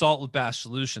to consult with Bash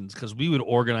Solutions because we would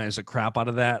organize a crap out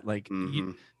of that. Like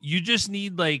you just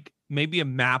need like maybe a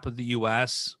map of the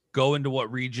US, go into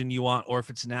what region you want, or if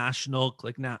it's national,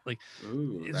 click not like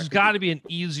it's got to be an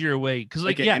easier way. Because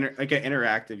like an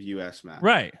interactive US map.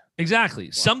 Right. Exactly.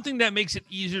 Wow. Something that makes it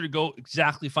easier to go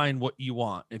exactly find what you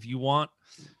want. If you want,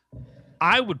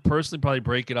 I would personally probably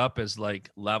break it up as like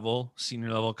level,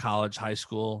 senior level, college, high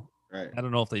school. Right. I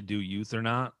don't know if they do youth or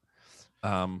not.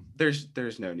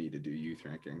 There's no need to do youth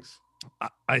rankings.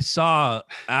 I saw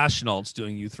Ashnolds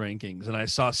doing youth rankings, and I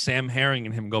saw Sam Herring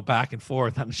and him go back and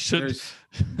forth.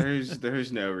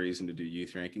 There's no reason to do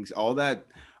youth rankings. All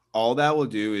that will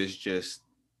do is just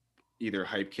either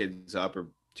hype kids up or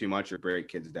too much or break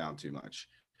kids down too much.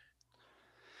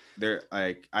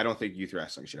 I don't think youth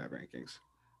wrestling should have rankings.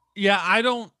 Yeah, I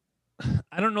don't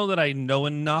know that I know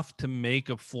enough to make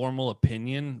a formal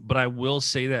opinion, but I will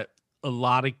say that a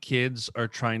lot of kids are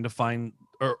trying to find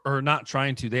or not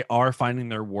trying to, they are finding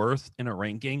their worth in a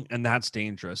ranking, and that's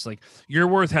dangerous. Like your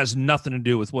worth has nothing to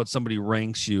do with what somebody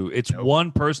ranks you. It's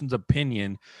one person's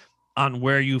opinion on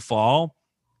where you fall,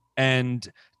 and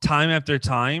time after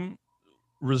time,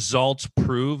 results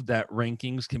prove that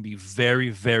rankings can be very,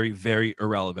 very, very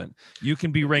irrelevant. You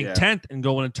can be ranked 10th and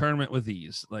go in a tournament with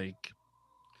ease. Like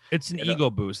it's an ego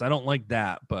boost. I don't like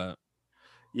that, but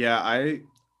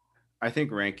I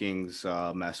think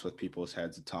rankings mess with people's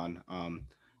heads a ton,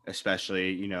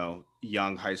 especially,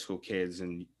 young high school kids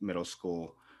and middle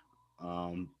school.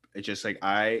 It's just like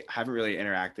I haven't really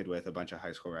interacted with a bunch of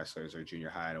high school wrestlers or junior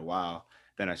high in a while.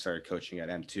 Then I started coaching at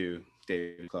M2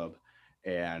 David Club,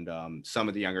 and some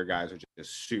of the younger guys are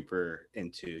just super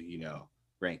into,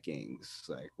 rankings,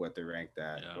 like what they're ranked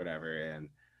at, whatever. And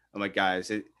I'm like,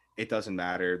 guys, it doesn't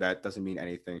matter. That doesn't mean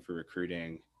anything for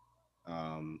recruiting.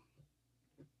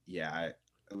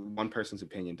 One person's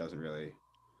opinion doesn't really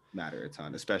matter a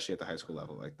ton, especially at the high school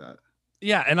level like that.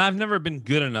 Yeah, and I've never been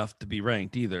good enough to be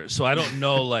ranked either. So I don't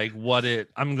know like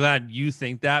I'm glad you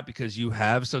think that because you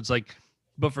have. So it's like,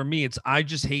 but for me, I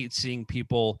just hate seeing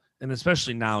people, and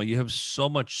especially now, you have so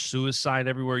much suicide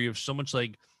everywhere. You have so much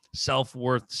like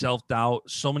self-worth, self-doubt,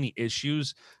 so many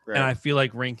issues. Right. And I feel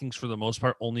like rankings for the most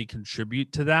part only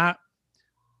contribute to that.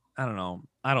 I don't know.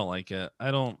 I don't like it.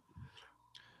 I don't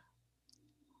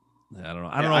know. I don't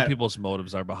know what people's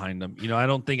motives are behind them. I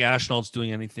don't think Ashnald's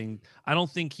doing anything. I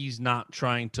don't think he's not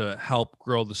trying to help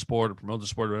grow the sport or promote the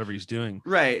sport or whatever he's doing.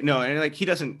 Right. No, and like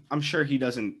I'm sure he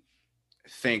doesn't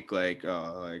think like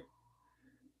I'm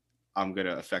going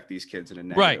to affect these kids in a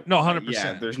negative way. Right. No, 100%.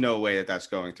 Yeah, there's no way that's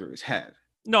going through his head.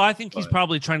 No, I think he's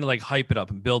probably trying to like hype it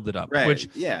up and build it up. Right.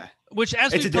 Which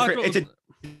as we talked about,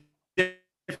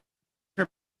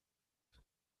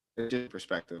 different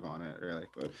perspective on it, really.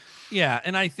 But yeah,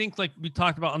 and I think like we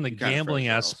talked about on the gambling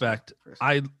aspect,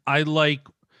 I like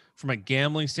from a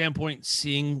gambling standpoint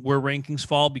seeing where rankings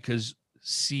fall, because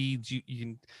seeds you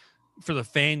can, for the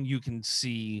fan, you can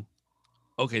see,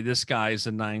 okay, this guy is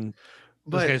a 9.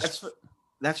 But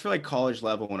that's for like college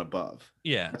level and above.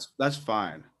 Yeah, that's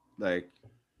fine. Like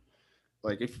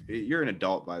if you're an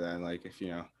adult by then, like if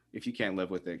you can't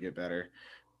live with it, get better.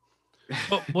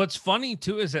 But what's funny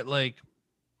too is that like,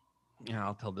 yeah,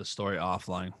 I'll tell this story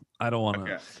offline. I don't want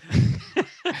to.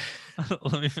 Okay.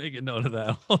 Let me make a note of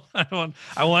that.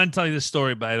 I want to tell you this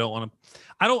story, but I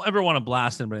don't ever want to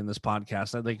blast anybody in this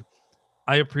podcast.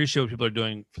 I appreciate what people are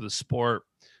doing for the sport,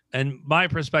 and my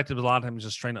perspective a lot of times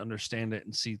is just trying to understand it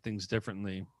and see things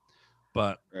differently.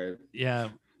 But right. Yeah.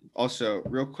 Also,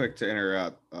 real quick to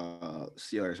interrupt,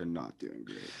 Steelers are not doing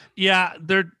great. Yeah,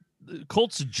 the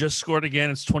Colts just scored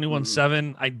again. It's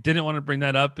 21-7. I didn't want to bring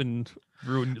that up and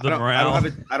ruin the morale.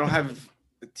 I don't have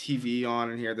a TV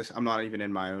on in here. I'm not even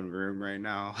in my own room right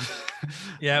now.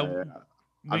 Yeah,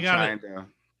 we got to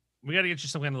get you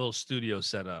some kind of little studio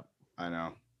set up. I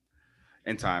know.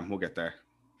 In time, we'll get there.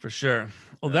 For sure.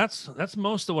 Well, that's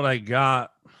most of what I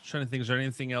got. I'm trying to think, is there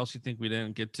anything else you think we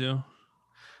didn't get to?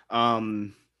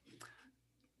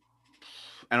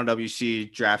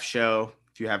 NLWC draft show.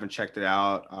 If you haven't checked it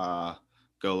out,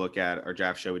 go look at our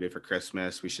draft show we did for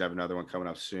Christmas. We should have another one coming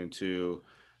up soon too.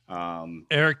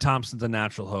 Eric Thompson's the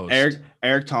natural host.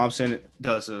 Eric Thompson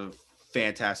does a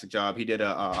fantastic job. He did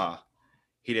a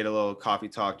little coffee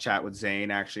talk chat with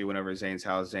Zane, actually, whenever Zane's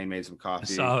house. Zane made some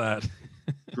coffee. I saw that.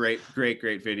 Great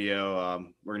video.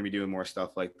 We're going to be doing more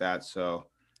stuff like that. So,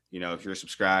 if you're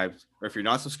subscribed, or if you're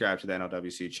not subscribed to the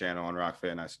NLWC channel on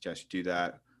Rockfin, I suggest you do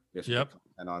that. Yep.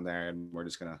 And on there, and we're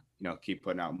just going to, keep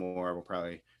putting out more. We'll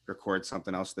probably record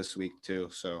something else this week too.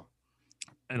 So,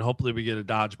 and hopefully we get a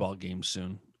dodgeball game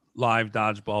soon. Live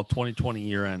dodgeball 2020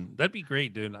 year end. That'd be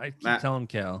great, dude. I keep telling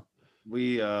Cal.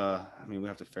 We have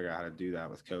to figure out how to do that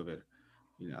with COVID.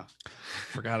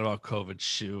 Forgot about COVID.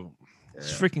 Shoot. Yeah.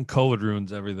 This freaking COVID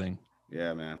ruins everything.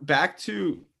 Yeah, man. Back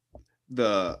to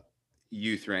the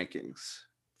youth rankings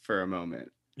for a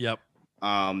moment. Yep.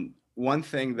 One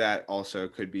thing that also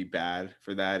could be bad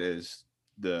for that is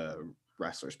the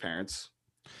wrestlers' parents.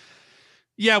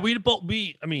 Yeah,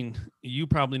 I mean, you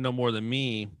probably know more than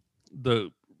me.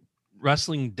 The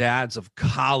wrestling dads of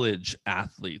college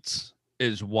athletes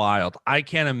is wild. I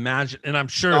can't imagine, and I'm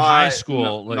sure high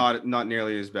school not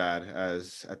nearly as bad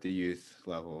as at the youth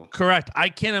level. Correct. I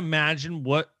can't imagine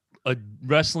what a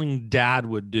wrestling dad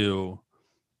would do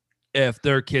if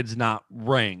their kid's not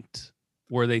ranked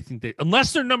where they think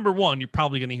unless they're number one, you're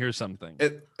probably going to hear something.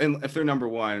 And if they're number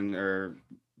one or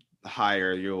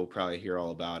higher, you'll probably hear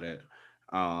all about it.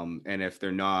 And if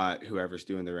they're not, whoever's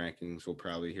doing the rankings will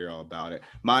probably hear all about it.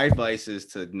 My advice is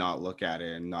to not look at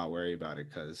it and not worry about it,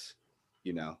 because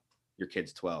your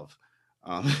kid's 12.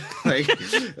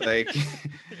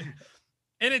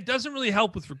 And it doesn't really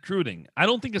help with recruiting. I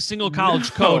don't think a single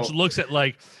college coach looks at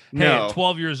hey, at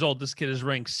 12 years old, this kid is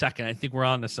ranked second. I think we're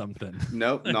on to something.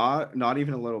 Nope, not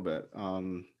even a little bit.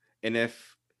 And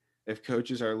if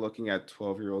coaches are looking at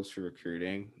 12-year-olds for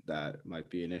recruiting, that might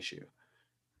be an issue.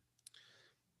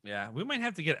 Yeah, we might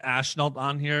have to get Ashnault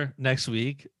on here next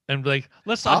week and be like,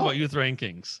 let's talk about youth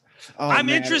rankings. I'm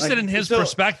interested in his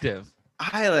perspective.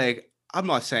 I'm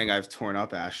not saying I've torn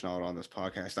up Ashnault on this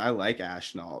podcast. I like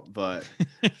Ashnault, but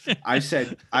I've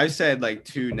said like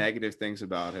 2 negative things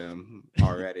about him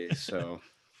already. So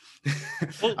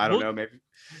I don't know.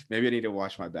 Maybe I need to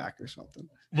watch my back or something.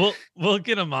 We'll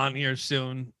get him on here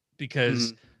soon,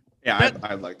 because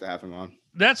I'd like to have him on.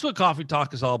 That's what Coffee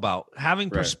Talk is all about. Having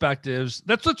perspectives.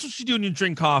 That's what you do when you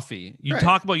drink coffee. You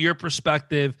talk about your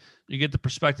perspective. You get the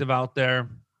perspective out there.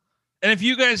 And if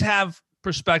you guys have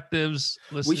perspectives,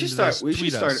 we should start,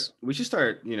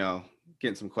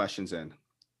 getting some questions in.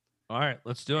 All right,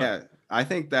 let's do it. Yeah, I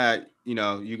think that,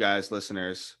 you guys,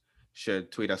 listeners,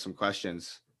 should tweet us some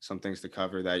questions, some things to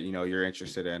cover that, you're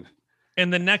interested in.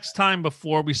 And the next time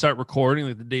before we start recording,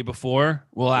 like the day before,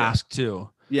 we'll ask too.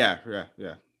 Yeah.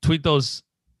 Tweet those.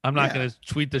 I'm not going to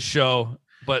tweet the show,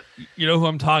 but you know who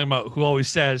I'm talking about, who always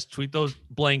says, tweet those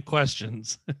blank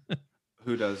questions.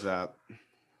 Who does that?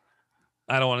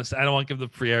 I don't want to give the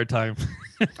free air time.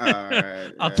 All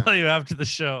right, I'll tell you after the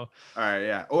show. All right.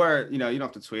 Yeah. Or, you don't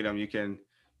have to tweet them. You can,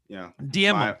 DM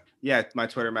them. Yeah. My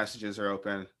Twitter messages are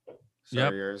open. So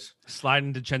are yours. Slide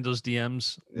into Chendo's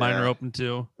DMs. Mine are open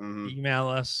too. Mm-hmm. Email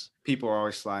us. People are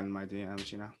always sliding my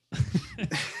DMs,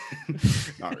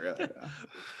 Not really.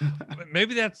 No.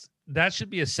 Maybe that should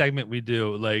be a segment we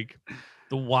do, like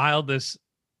the wildest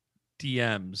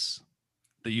DMs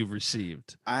that you've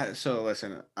received. So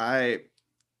listen, I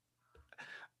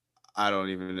don't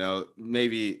even know.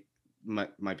 Maybe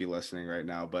might be listening right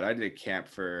now, but I did a camp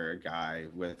for a guy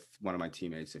with one of my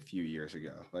teammates a few years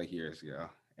ago,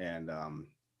 and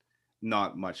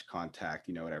not much contact,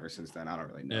 whatever since then. I don't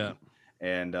really know.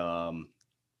 Yeah. And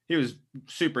he was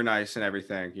super nice and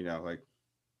everything, like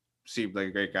seemed like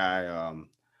a great guy.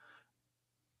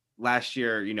 Last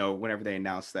year, whenever they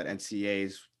announced that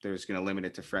NCAAs, there was going to limit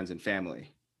it to friends and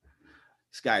family,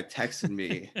 this guy texted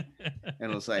me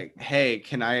and was like, "Hey,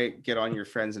 can I get on your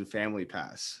friends and family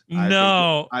pass?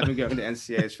 I've been going to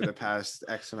NCAAs for the past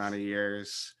X amount of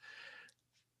years."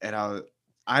 And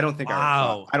I don't think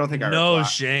I replied.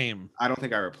 Shame. I don't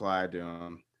think I replied to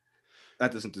him.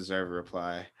 That doesn't deserve a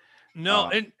reply.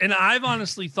 No, and I've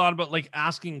honestly thought about like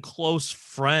asking close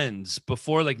friends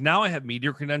before. Like now I have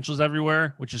media credentials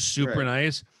everywhere, which is super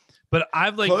nice. But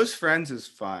I've like close friends is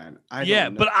fine. I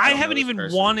haven't even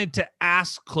wanted to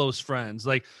ask close friends.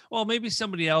 Like, well, maybe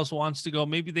somebody else wants to go.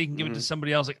 Maybe they can give it to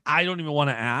somebody else. Like, I don't even want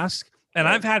to ask. And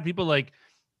I've had people like,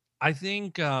 I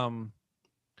think I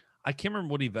can't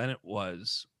remember what event it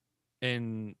was,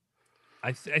 and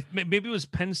maybe it was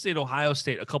Penn State, Ohio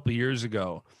State a couple of years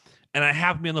ago. And I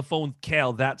happened to be on the phone with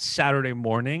Cal that Saturday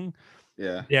morning.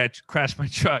 Yeah, it crashed my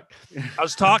truck. I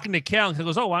was talking to Cal, and he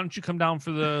goes, "Oh, why don't you come down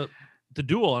for the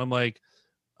duel?" And I'm like,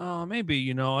 "Oh,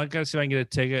 maybe, I gotta see if I can get a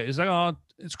ticket." He's like, "Oh,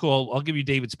 it's cool. I'll give you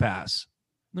David's pass."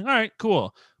 I'm like, "All right,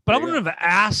 cool." But I wouldn't have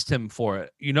asked him for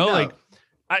it. No, like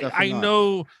I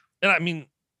know, and I mean,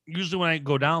 usually when I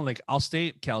go down, like I'll stay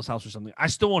at Cal's house or something. I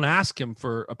still won't ask him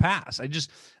for a pass. I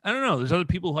don't know. There's other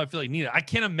people who I feel like need it. I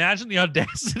can't imagine the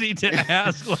audacity to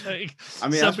ask. Like, I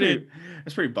mean, that's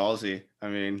pretty ballsy. I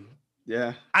mean,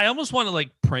 yeah. I almost want to like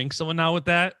prank someone now with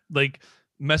that. Like,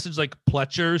 message like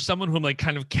Pletcher, someone who I'm like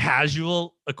kind of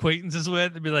casual acquaintances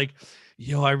with, and be like,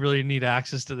 "Yo, I really need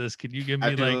access to this. Can you give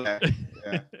me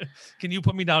can you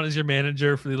put me down as your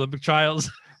manager for the Olympic trials?"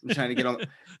 I'm trying to get on.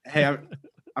 Hey,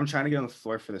 I'm trying to get on the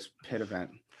floor for this pit event.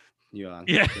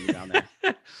 Get me down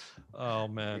there. Oh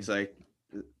man, he's like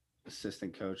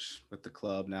assistant coach with the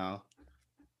club now.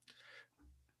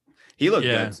 He looked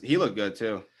good. He looked good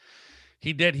too.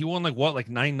 He did. He won like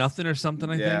 9-0 or something,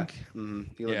 I think.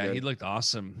 Mm-hmm. He looked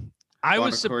awesome.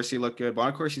 Of course, he looked good.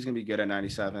 Bonaccorsi, he's going to be good at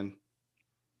 97.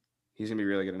 He's going to be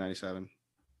really good at 97.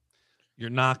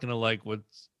 You're not going to like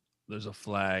there's a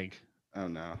flag. Oh,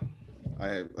 no.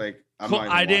 I'm not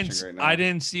even watching right now. I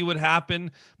didn't see what happened,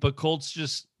 but Colts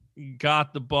just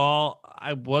got the ball.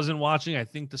 I wasn't watching. I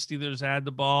think the Steelers had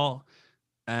the ball,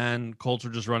 and Colts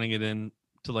were just running it in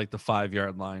to like the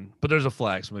 5-yard line. But there's a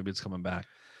flag, so maybe it's coming back.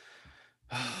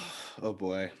 Oh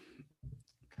boy.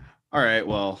 All right.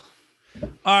 Well. All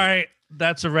right.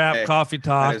 That's a wrap. Hey, coffee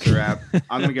talk. That is a wrap.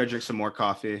 I'm gonna go drink some more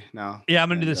coffee now. Yeah, I'm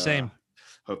gonna do the same.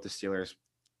 Hope the Steelers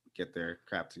get their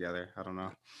crap together. I don't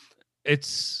know.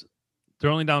 They're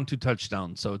only down 2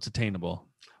 touchdowns, so it's attainable.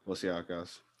 We'll see how it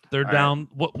goes. They're all down.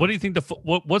 Right. What do you think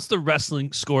what's the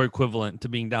wrestling score equivalent to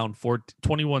being down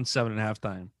 21-7 at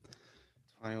halftime?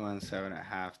 21-7 at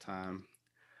halftime.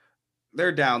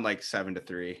 They're down like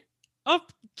 7-3.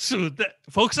 Up to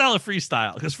folk style or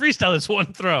freestyle, because freestyle is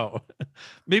one throw.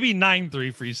 Maybe 9-3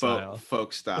 freestyle.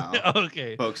 Folk style.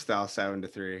 Okay. Folk style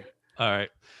 7-3. All right.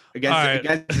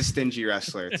 Against a stingy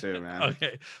wrestler too, man.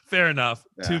 Okay. Fair enough.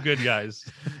 Yeah. 2 good guys.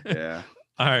 Yeah.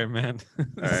 All right, man. All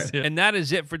right. And that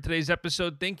is it for today's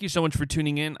episode. Thank you so much for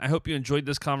tuning in. I hope you enjoyed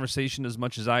this conversation as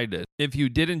much as I did. If you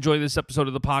did enjoy this episode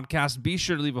of the podcast, be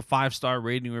sure to leave a 5-star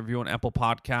rating review on Apple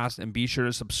Podcasts, and be sure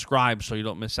to subscribe so you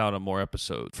don't miss out on more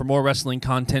episodes. For more wrestling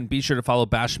content, be sure to follow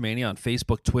Bashmania on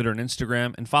Facebook, Twitter, and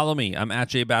Instagram, and follow me. I'm at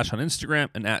JBash on Instagram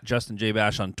and at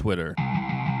JustinJBash on Twitter.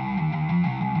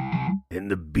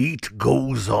 And the beat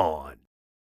goes on.